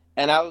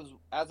 and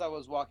as I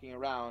was walking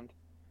around,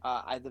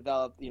 I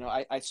developed,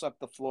 I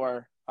swept the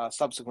floor.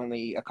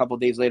 Subsequently, a couple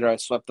of days later, I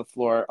swept the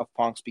floor of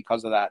Punks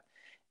because of that.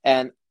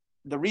 And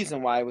the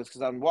reason why was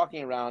because I'm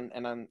walking around,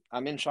 and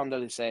I'm in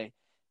Champs-Élysées,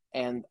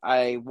 and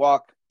I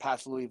walk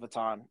past Louis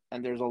Vuitton,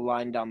 and there's a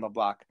line down the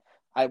block.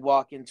 I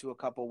walk into a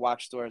couple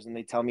watch stores, and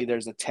they tell me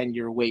there's a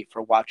 10-year wait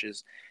for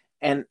watches.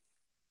 And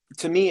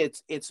to me,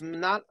 it's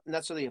not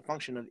necessarily a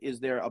function of,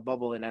 is there a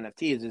bubble in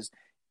NFTs?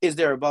 Is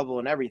there a bubble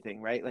in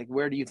everything, right? Like,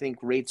 where do you think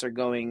rates are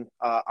going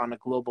on a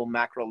global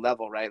macro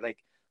level, right? Like,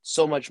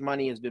 so much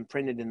money has been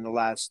printed in the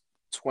last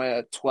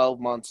 12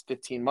 months,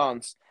 15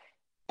 months,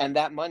 and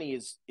that money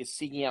is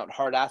seeking out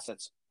hard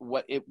assets,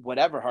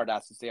 whatever hard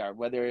assets they are,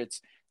 whether it's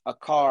a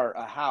car,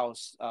 a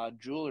house,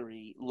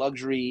 jewelry,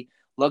 luxury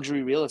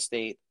real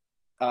estate,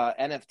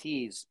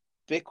 NFTs,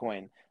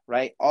 Bitcoin,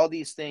 right? All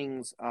these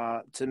things,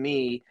 to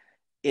me,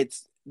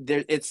 it's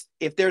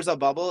if there's a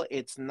bubble,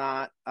 it's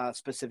not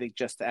specific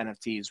just to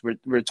NFTs.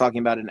 We're talking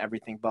about an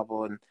everything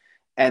bubble,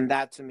 and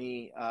that to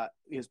me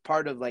is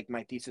part of like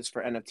my thesis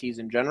for NFTs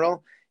in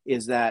general,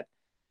 is that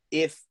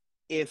if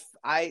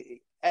I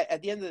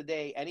at the end of the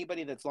day,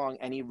 anybody that's long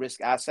any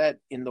risk asset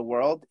in the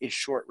world is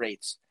short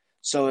rates.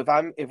 So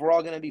if we're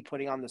all going to be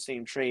putting on the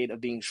same trade of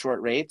being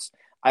short rates,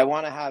 I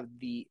want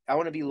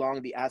to be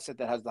long the asset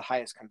that has the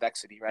highest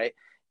convexity, right?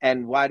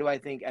 And why do I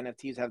think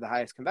NFTs have the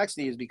highest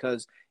convexity is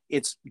because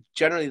it's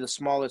generally the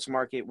smallest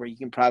market where you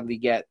can probably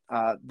get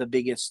the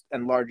biggest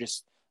and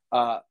largest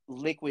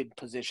liquid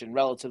position,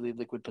 relatively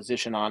liquid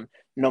position on,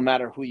 no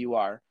matter who you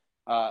are.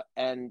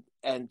 And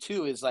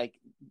two is like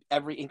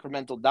every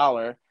incremental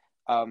dollar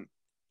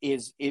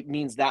it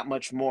means that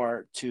much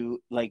more to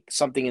like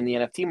something in the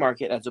NFT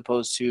market as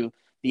opposed to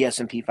the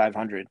S&P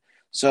 500.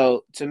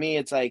 So to me,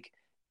 it's like,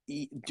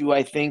 do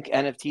I think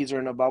NFTs are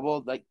in a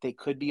bubble? Like they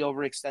could be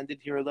overextended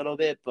here a little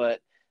bit,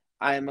 but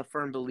I am a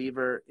firm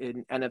believer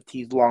in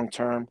NFTs long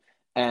term.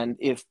 And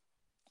if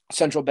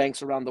central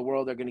banks around the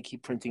world are going to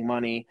keep printing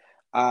money,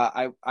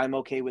 I'm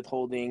okay with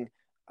holding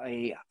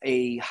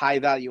a high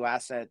value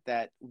asset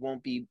that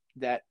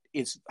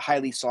is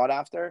highly sought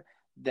after,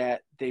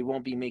 that they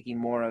won't be making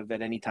more of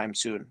it anytime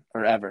soon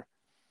or ever.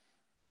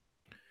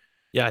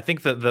 Yeah, I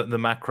think that the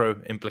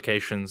macro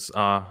implications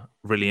are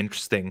really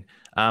interesting.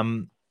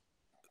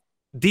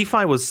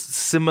 DeFi was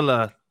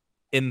similar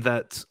in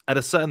that at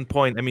a certain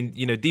point, I mean,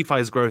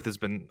 DeFi's growth has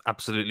been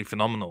absolutely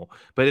phenomenal,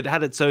 but it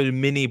had its own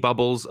mini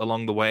bubbles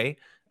along the way.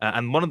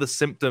 And one of the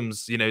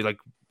symptoms, like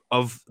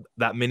of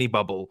that mini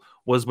bubble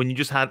was when you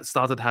just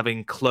started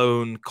having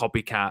clone,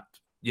 copycat,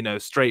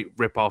 straight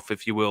rip off,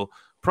 if you will,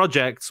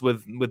 projects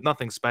with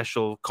nothing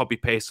special, copy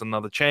paste on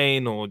another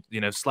chain or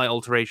slight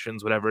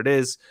alterations, whatever it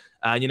is.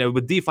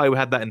 With DeFi we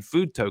had that in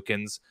food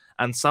tokens,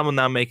 and some are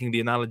now making the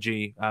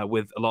analogy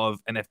with a lot of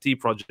NFT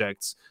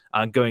projects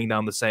going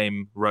down the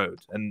same road.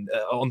 And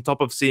on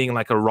top of seeing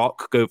like a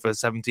rock go for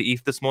 70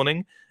 ETH this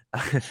morning,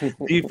 do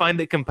you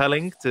find it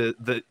compelling to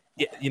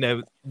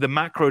the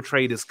macro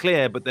trade is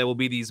clear, but there will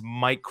be these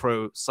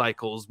micro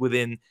cycles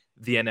within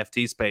the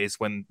NFT space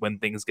when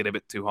things get a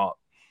bit too hot?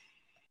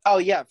 Oh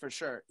yeah, for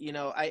sure.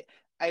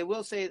 I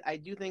will say I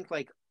do think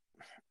like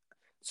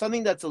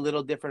something that's a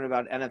little different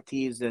about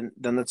NFTs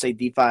than let's say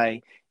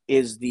DeFi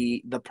is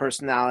the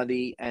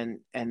personality and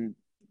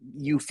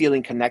you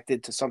feeling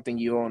connected to something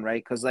you own,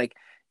 right? Because like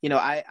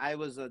I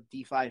was a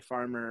DeFi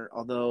farmer,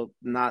 although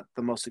not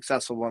the most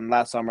successful one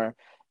last summer,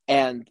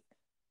 and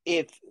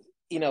if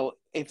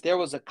if there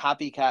was a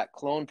copycat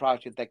clone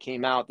project that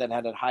came out that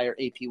had a higher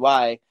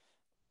APY,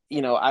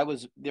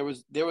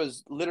 there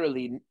was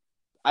literally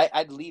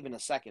I'd leave in a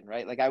second,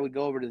 right? Like I would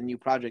go over to the new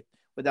project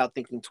without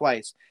thinking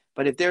twice.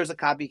 But if there's a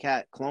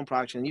copycat clone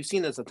project, and you've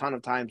seen this a ton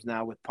of times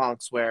now with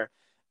punks, where,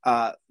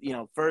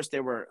 first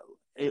there were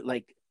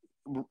like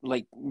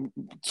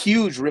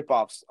huge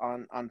ripoffs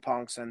on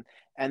punks,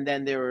 and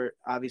then there were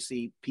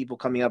obviously people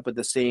coming up with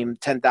the same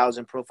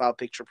 10,000 profile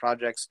picture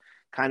projects,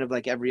 kind of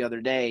like every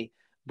other day.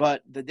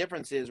 But the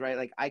difference is, right?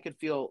 Like I could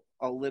feel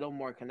a little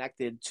more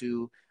connected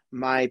to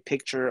my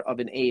picture of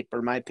an ape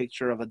or my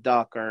picture of a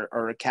duck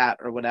or a cat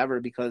or whatever,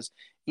 because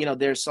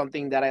there's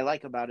something that I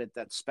like about it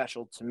that's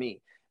special to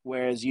me,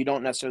 whereas you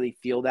don't necessarily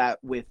feel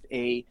that with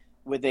a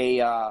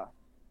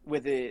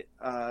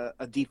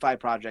DeFi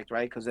project,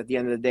 right? Because at the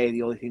end of the day,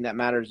 the only thing that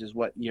matters is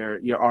what your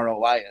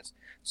ROI is.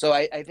 So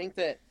I think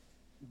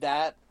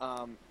that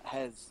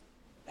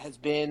has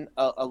been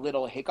a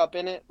little hiccup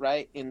in it,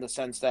 right? In the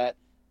sense that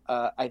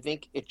I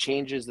think it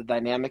changes the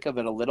dynamic of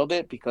it a little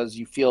bit, because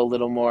you feel a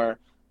little more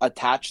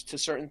attached to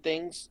certain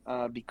things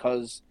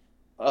because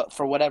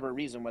for whatever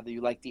reason, whether you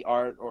like the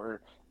art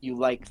or you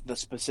like the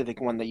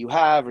specific one that you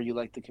have or you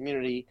like the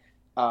community.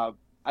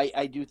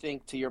 I do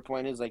think, to your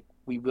point, is like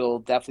we will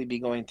definitely be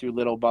going through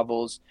little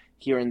bubbles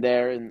here and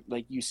there, and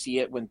like you see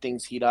it when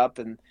things heat up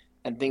and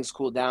things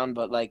cool down.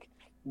 But like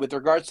with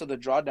regards to the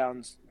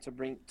drawdowns,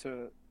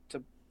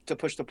 to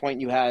push the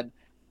point you had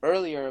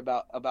earlier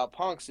about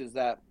punks, is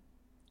that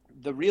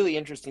the really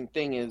interesting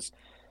thing is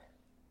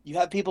you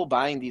have people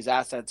buying these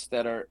assets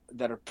that are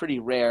pretty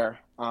rare,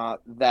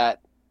 that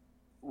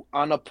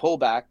on a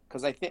pullback,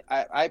 because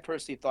I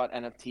personally thought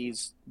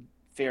NFTs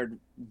fared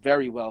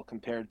very well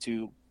compared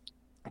to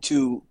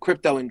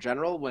crypto in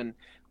general when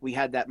we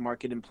had that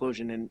market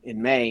implosion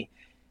in May.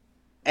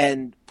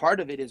 And part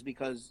of it is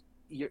because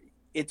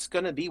it's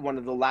going to be one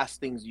of the last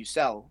things you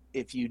sell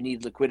if you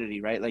need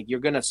liquidity, right? Like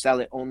you're going to sell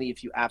it only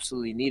if you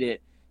absolutely need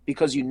it,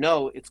 because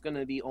it's going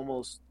to be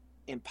almost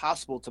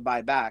impossible to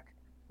buy back,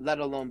 let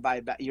alone buy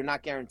back. You're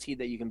not guaranteed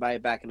that you can buy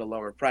it back at a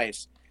lower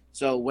price.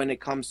 So when it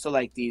comes to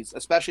like these,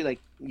 especially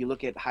like you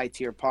look at high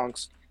tier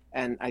punks,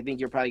 and I think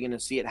you're probably going to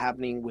see it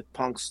happening with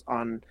punks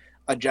on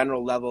a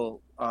general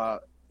level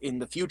in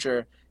the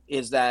future,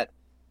 is that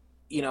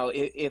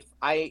if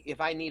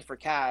I need for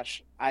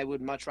cash, I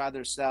would much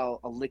rather sell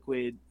a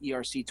liquid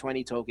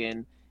ERC20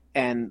 token,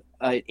 and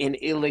an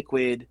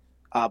illiquid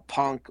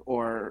punk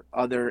or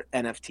other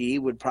NFT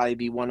would probably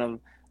be one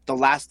of the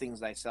last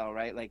things I sell,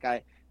 right? Like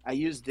I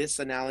used this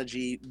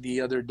analogy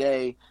the other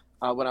day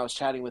when I was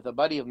chatting with a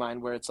buddy of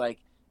mine, where it's like,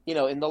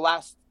 in the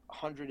last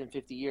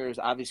 150 years,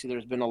 obviously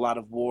there's been a lot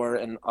of war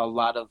and a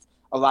lot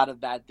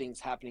of bad things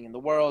happening in the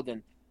world,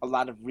 and a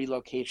lot of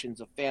relocations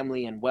of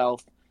family and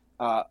wealth,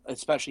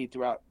 especially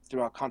throughout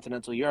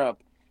continental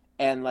Europe.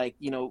 And like,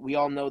 we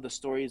all know the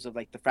stories of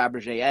like the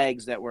Fabergé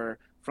eggs that were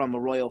from a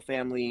royal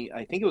family.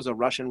 I think it was a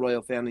Russian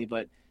royal family,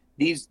 but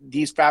these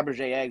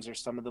Fabergé eggs are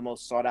some of the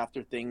most sought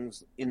after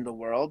things in the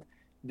world,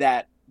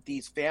 that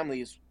these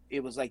families,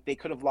 it was like they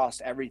could have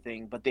lost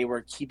everything, but they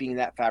were keeping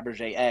that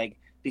Fabergé egg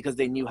because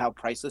they knew how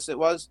priceless it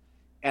was.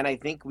 And I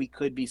think we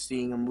could be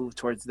seeing a move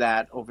towards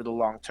that over the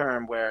long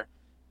term where,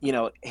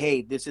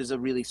 hey, this is a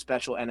really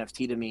special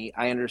NFT to me.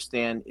 I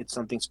understand it's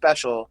something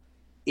special.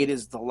 It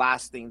is the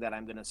last thing that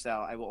I'm going to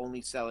sell. I will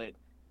only sell it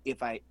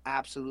if I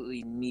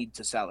absolutely need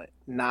to sell it,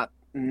 not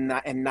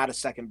a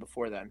second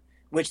before then,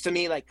 which to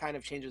me like kind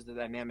of changes the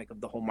dynamic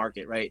of the whole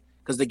market, right?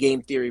 Because the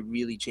game theory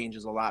really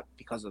changes a lot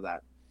because of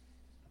that.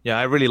 Yeah,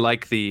 I really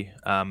like the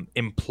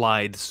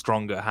implied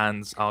stronger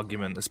hands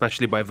argument,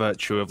 especially by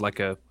virtue of like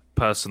a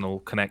personal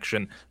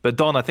connection. But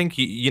Don, I think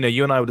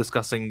you and I were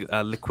discussing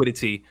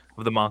liquidity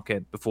of the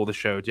market before the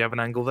show. Do you have an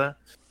angle there?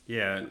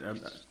 Yeah,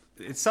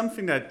 it's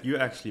something that you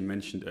actually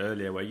mentioned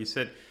earlier, where you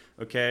said,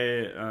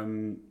 okay,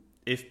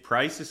 if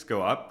prices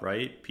go up,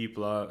 right,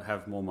 people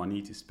have more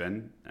money to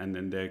spend, and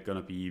then they're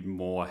gonna be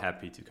more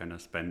happy to kind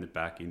of spend it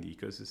back in the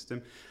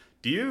ecosystem.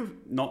 Do you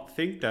not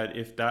think that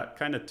if that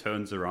kind of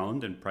turns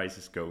around and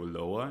prices go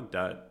lower,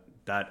 that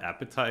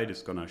appetite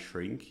is gonna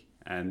shrink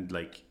and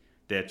like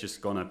they're just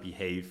gonna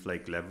behave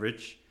like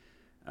leverage?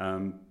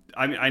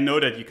 I know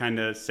that you kind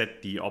of said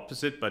the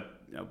opposite,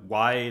 but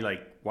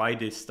why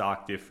this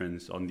stark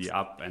difference on the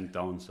up and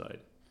downside?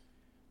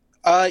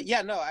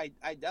 Yeah, no, I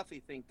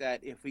definitely think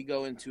that if we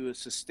go into a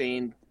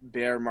sustained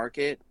bear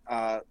market,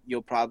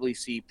 you'll probably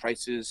see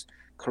prices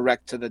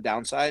correct to the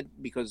downside,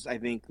 because I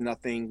think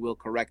nothing will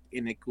correct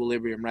in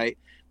equilibrium, right?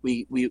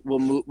 We'll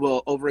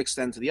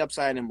overextend to the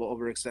upside and we'll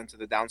overextend to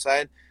the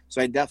downside.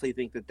 So I definitely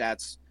think that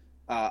that's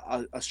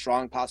a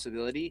strong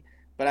possibility.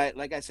 But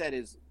like I said,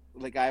 is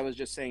like I was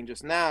just saying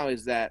just now,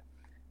 is that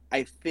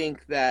I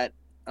think that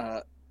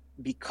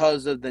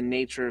because of the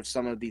nature of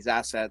some of these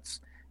assets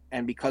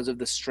and because of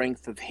the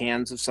strength of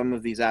hands of some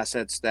of these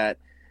assets, that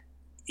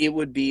it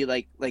would be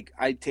like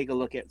I take a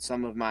look at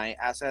some of my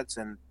assets,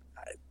 and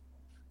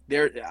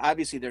there's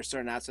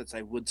certain assets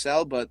I would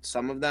sell, but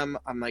some of them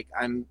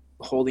I'm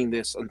holding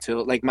this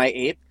until, like my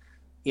ape,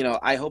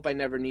 I hope I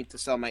never need to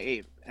sell my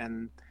ape,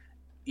 and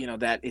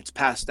that it's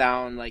passed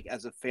down like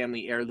as a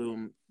family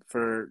heirloom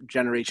for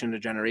generation to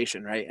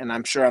generation, right? And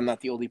I'm sure I'm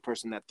not the only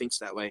person that thinks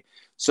that way.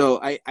 So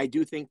I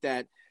do think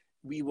that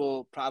we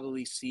will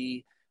probably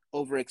see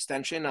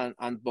overextension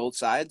on both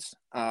sides.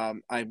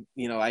 I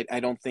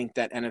don't think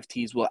that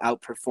NFTs will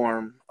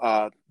outperform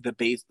the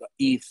base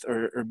ETH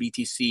or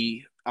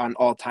BTC on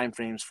all time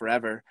frames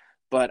forever.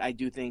 But I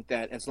do think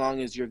that as long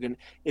as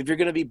if you're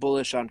gonna be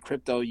bullish on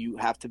crypto, you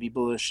have to be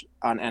bullish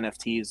on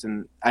NFTs,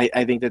 and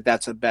I think that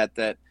that's a bet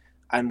that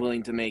I'm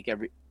willing to make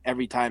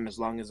every time, as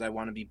long as I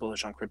want to be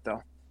bullish on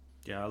crypto.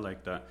 Yeah, I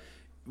like that.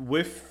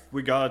 With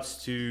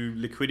regards to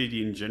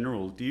liquidity in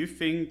general, do you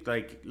think,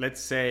 like,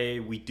 let's say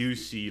we do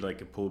see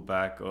like a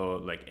pullback or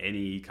like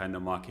any kind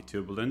of market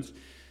turbulence,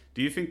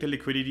 do you think the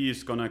liquidity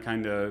is gonna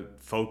kind of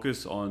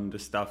focus on the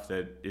stuff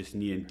that is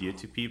near and dear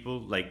to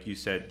people? Like you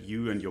said,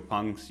 you and your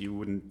punks, you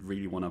wouldn't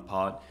really want to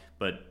part,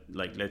 but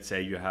like let's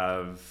say you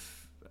have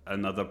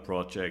another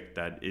project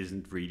that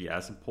isn't really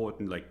as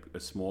important, like a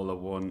smaller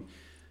one.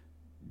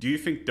 Do you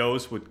think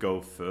those would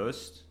go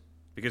first?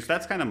 Because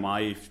that's kind of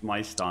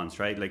my stance,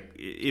 right? Like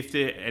if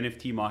the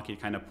NFT market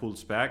kind of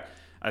pulls back,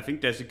 I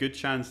think there's a good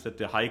chance that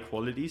the high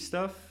quality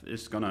stuff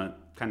is gonna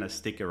kind of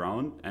stick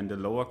around, and the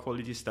lower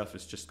quality stuff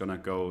is just gonna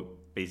go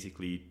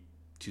basically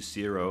to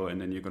zero,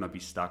 and then you're gonna be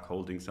stuck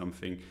holding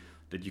something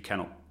that you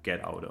cannot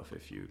get out of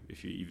if you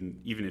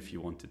even if you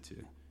wanted to.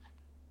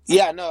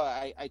 Yeah, no,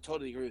 I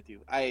totally agree with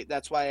you.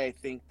 That's why I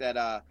think that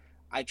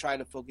I try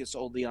to focus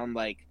only on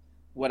like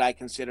what I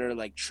consider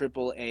like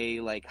triple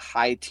A, like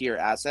high tier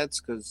assets,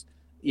 because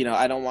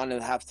I don't want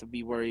to have to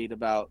be worried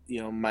about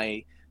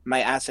my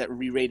asset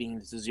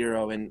re-rating to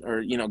zero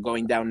or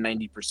going down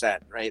 90%,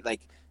 right?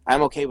 Like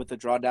I'm okay with the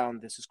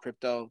drawdown. This is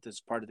crypto. This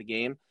is part of the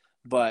game.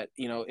 But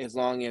as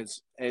long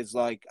as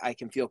like I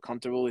can feel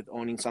comfortable with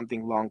owning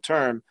something long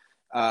term,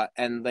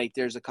 and like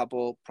there's a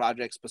couple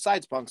projects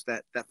besides punks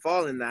that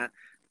fall in that.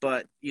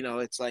 But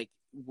it's like,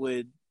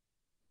 would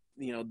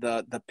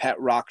the pet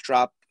rock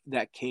drop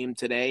that came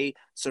today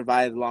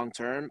survive long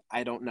term?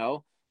 I don't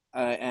know.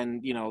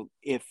 And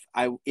if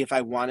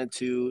I wanted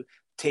to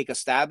take a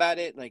stab at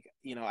it, like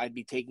I'd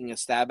be taking a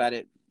stab at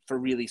it for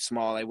really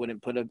small. I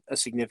wouldn't put a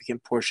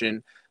significant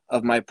portion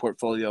of my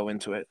portfolio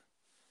into it.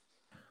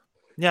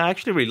 Yeah, I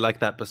actually really like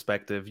that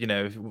perspective.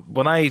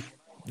 When I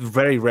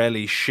very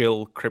rarely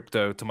shill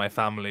crypto to my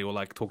family or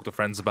like talk to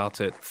friends about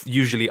it,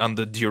 usually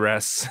under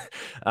duress.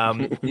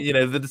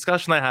 The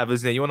discussion I have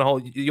is, you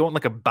want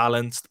like a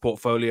balanced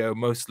portfolio,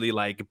 mostly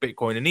like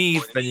Bitcoin and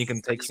ETH. Then you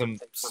can take some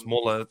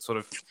smaller sort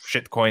of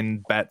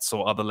shitcoin bets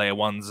or other layer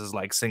ones as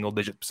like single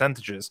digit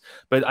percentages.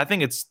 But I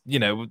think it's,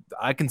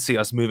 I can see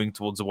us moving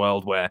towards a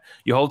world where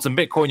you hold some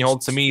Bitcoin, you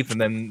hold some ETH,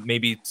 and then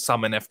maybe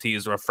some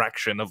NFTs are a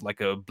fraction of like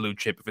a blue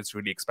chip if it's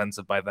really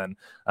expensive by then.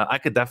 I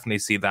could definitely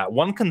see that.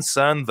 One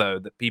concern though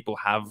that people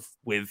have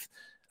with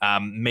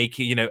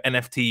making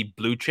NFT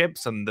blue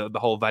chips and the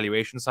whole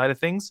valuation side of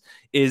things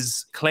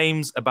is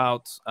claims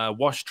about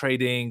wash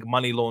trading,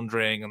 money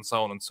laundering, and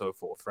so on and so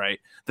forth, right?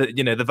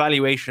 The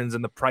valuations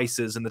and the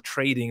prices and the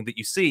trading that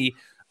you see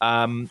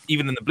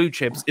even in the blue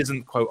chips,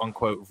 isn't quote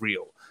unquote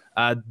real.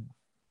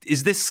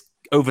 Is this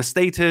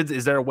overstated?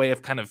 Is there a way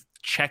of kind of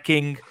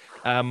checking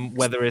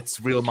whether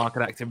it's real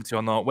market activity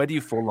or not? Where do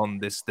you fall on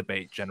this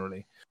debate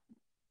generally?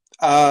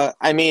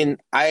 I mean,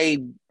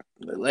 I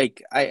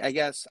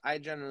guess I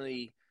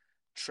generally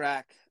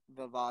track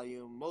the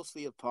volume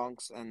mostly of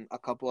punks and a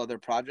couple other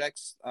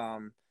projects,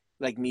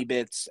 like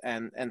Meebits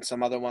and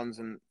some other ones.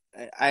 And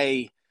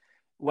I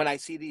when I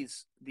see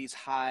these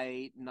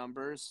high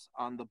numbers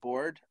on the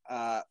board,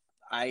 I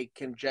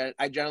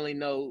generally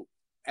know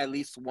at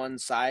least one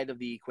side of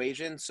the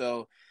equation.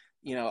 So,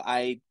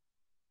 I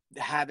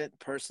haven't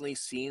personally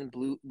seen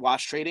blue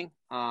wash trading,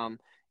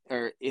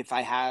 or if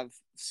I have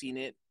seen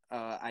it,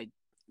 I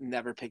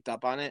never picked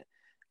up on it.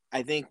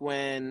 I think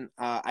when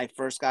I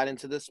first got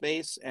into the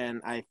space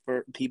and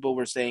people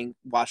were saying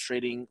wash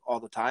trading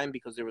all the time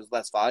because there was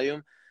less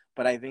volume,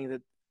 but I think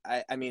that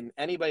I mean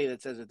anybody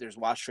that says that there's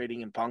wash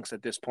trading in punks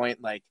at this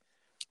point, like,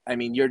 I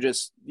mean, you're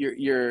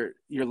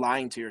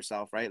lying to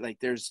yourself, right? Like,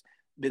 there's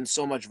been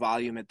so much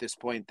volume at this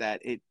point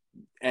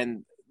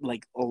and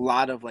like a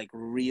lot of like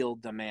real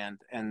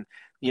demand. And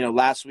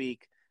last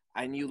week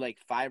I knew like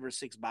 5 or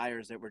 6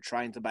 buyers that were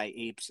trying to buy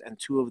apes, and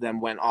 2 of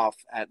them went off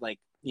at like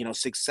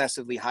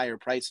successively higher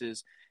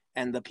prices,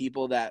 and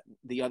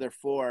the other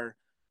 4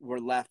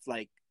 were left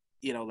like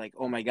like,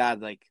 oh my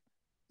god, like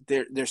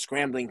they're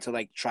scrambling to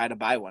like try to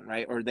buy one,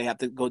 right? Or they have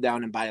to go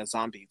down and buy a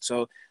zombie.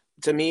 So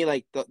to me,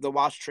 like the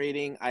wash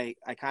trading, I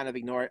kind of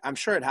ignore it. I'm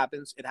sure it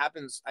happens.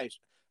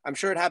 I'm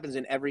sure it happens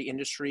in every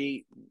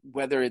industry,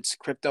 whether it's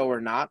crypto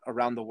or not,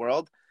 around the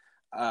world.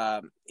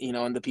 And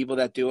the people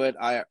that do it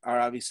are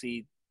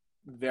obviously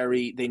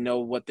they know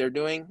what they're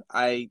doing.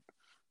 I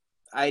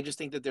just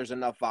think that there's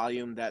enough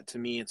volume that to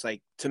me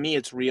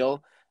it's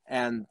real.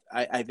 And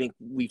I think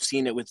we've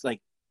seen it with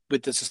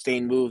the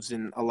sustained moves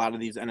in a lot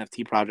of these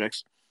NFT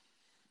projects.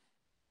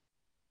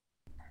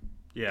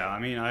 Yeah, I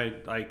mean,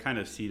 I kind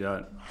of see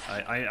that.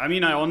 I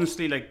mean, I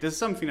honestly, like, this is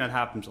something that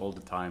happens all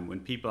the time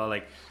when people are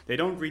like, they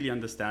don't really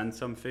understand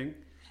something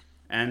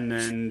and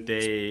then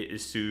they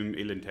assume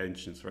ill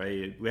intentions,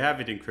 right? We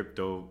have it in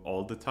crypto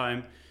all the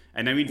time.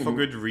 And I mean, for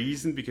good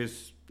reason,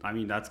 because I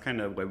mean, that's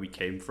kind of where we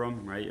came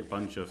from, right? A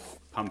bunch of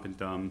pump and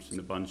dumps and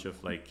a bunch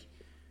of like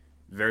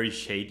very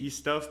shady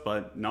stuff.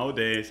 But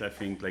nowadays, I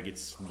think like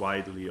it's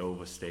widely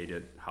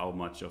overstated how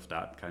much of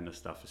that kind of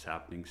stuff is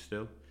happening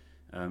still.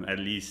 At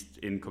least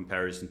in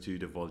comparison to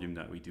the volume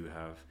that we do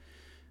have.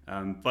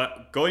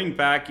 But going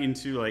back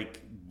into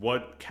like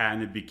what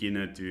can a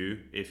beginner do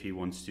if he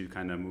wants to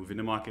kind of move in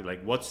the market,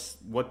 like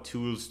what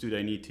tools do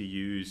they need to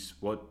use?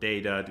 What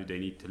data do they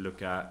need to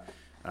look at?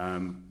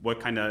 What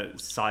kind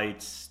of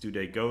sites do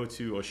they go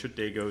to, or should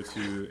they go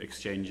to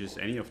exchanges?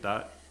 Any of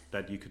that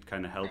you could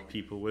kind of help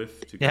people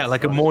with to get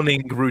like started? a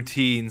morning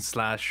routine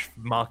 /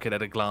 market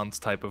at a glance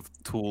type of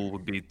tool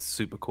would be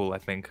super cool, I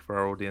think, for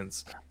our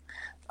audience.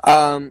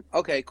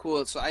 Okay,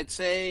 cool. So I'd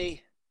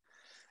say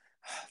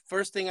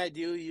first thing I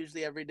do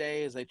usually every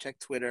day is I check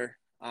Twitter.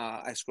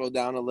 I scroll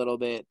down a little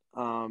bit.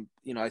 I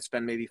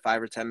spend maybe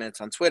 5 or 10 minutes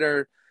on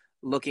Twitter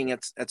looking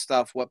at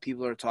stuff, what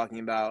people are talking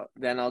about.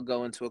 Then I'll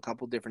go into a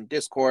couple different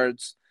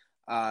Discords,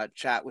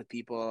 chat with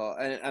people.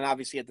 And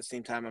obviously at the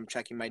same time, I'm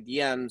checking my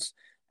DMs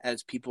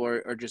as people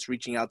are just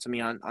reaching out to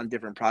me on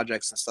different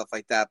projects and stuff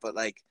like that. But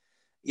like,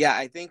 yeah,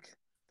 I think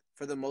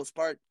for the most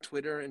part,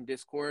 Twitter and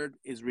Discord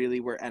is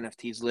really where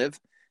NFTs live.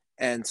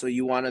 And so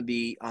you want to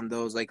be on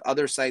those. Like,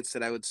 other sites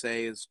that I would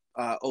say is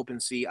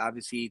OpenSea,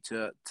 obviously,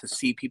 to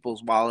see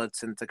people's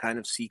wallets and to kind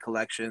of see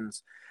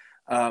collections.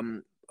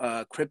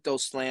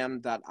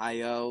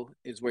 CryptoSlam.io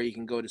is where you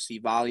can go to see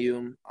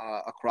volume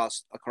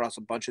across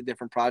a bunch of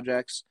different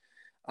projects.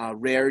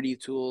 Rarity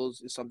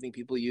Tools is something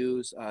people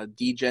use.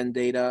 Degen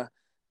Data,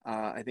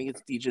 I think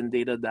it's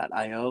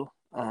degendata.io.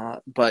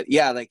 But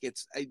yeah, like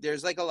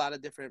there's like a lot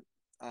of different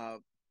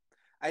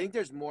I think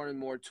there's more and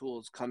more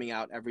tools coming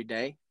out every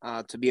day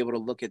to be able to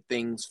look at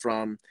things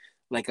from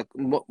like a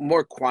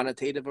more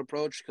quantitative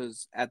approach,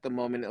 because at the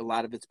moment a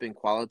lot of it's been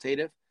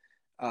qualitative,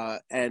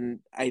 and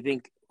I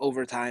think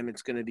over time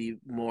it's going to be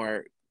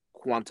more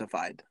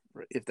quantified,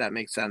 if that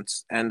makes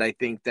sense. And I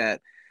think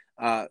that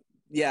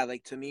yeah,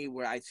 like to me,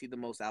 where I see the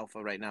most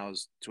alpha right now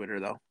is Twitter,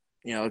 though.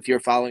 If you're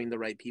following the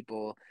right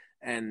people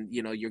and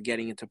you're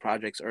getting into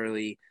projects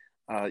early,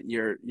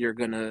 you're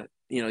gonna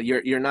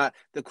you're not.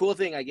 The cool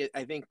thing I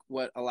think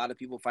what a lot of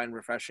people find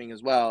refreshing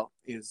as well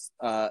is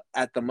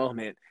at the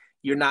moment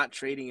you're not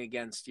trading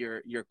against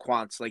your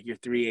quants, like your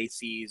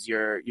 3ACs,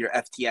 your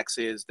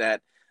FTXs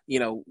that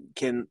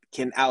can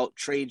out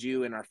trade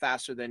you and are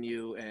faster than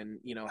you, and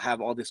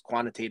have all this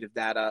quantitative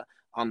data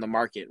on the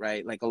market,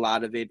 right? Like, a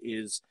lot of it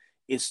is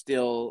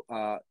still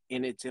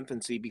in its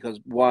infancy, because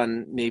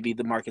one, maybe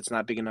the market's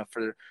not big enough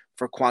for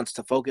quants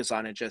to focus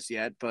on it just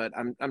yet, but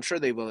I'm sure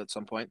they will at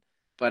some point.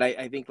 But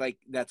I think like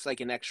that's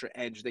like an extra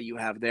edge that you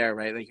have there,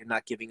 right? Like, you're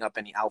not giving up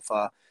any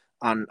alpha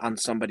on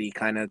somebody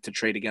kind of to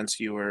trade against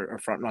you or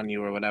front run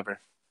you or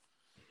whatever.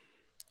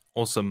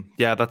 Awesome.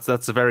 Yeah,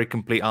 that's a very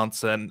complete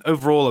answer. And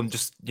overall, I'm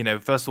just,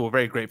 first of all,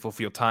 very grateful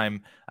for your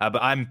time.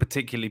 But I'm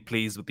particularly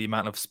pleased with the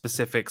amount of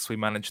specifics we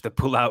managed to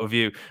pull out of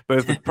you,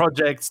 both with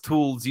projects,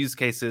 tools, use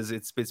cases.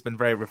 It's been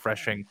very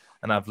refreshing,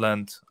 and I've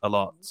learned a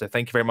lot. So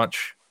thank you very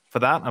much for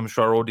that. I'm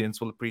sure our audience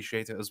will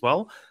appreciate it as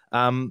well.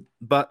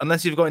 But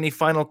unless you've got any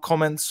final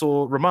comments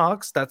or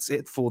remarks, that's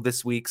it for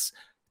this week's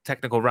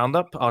Technical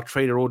Roundup. Our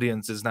trader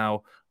audience is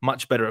now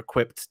much better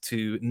equipped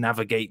to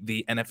navigate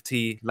the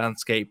NFT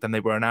landscape than they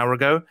were an hour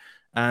ago.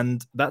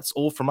 And that's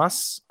all from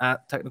us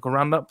at Technical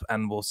Roundup,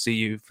 and we'll see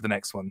you for the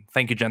next one.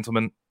 Thank you,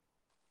 gentlemen.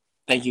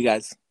 Thank you,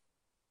 guys.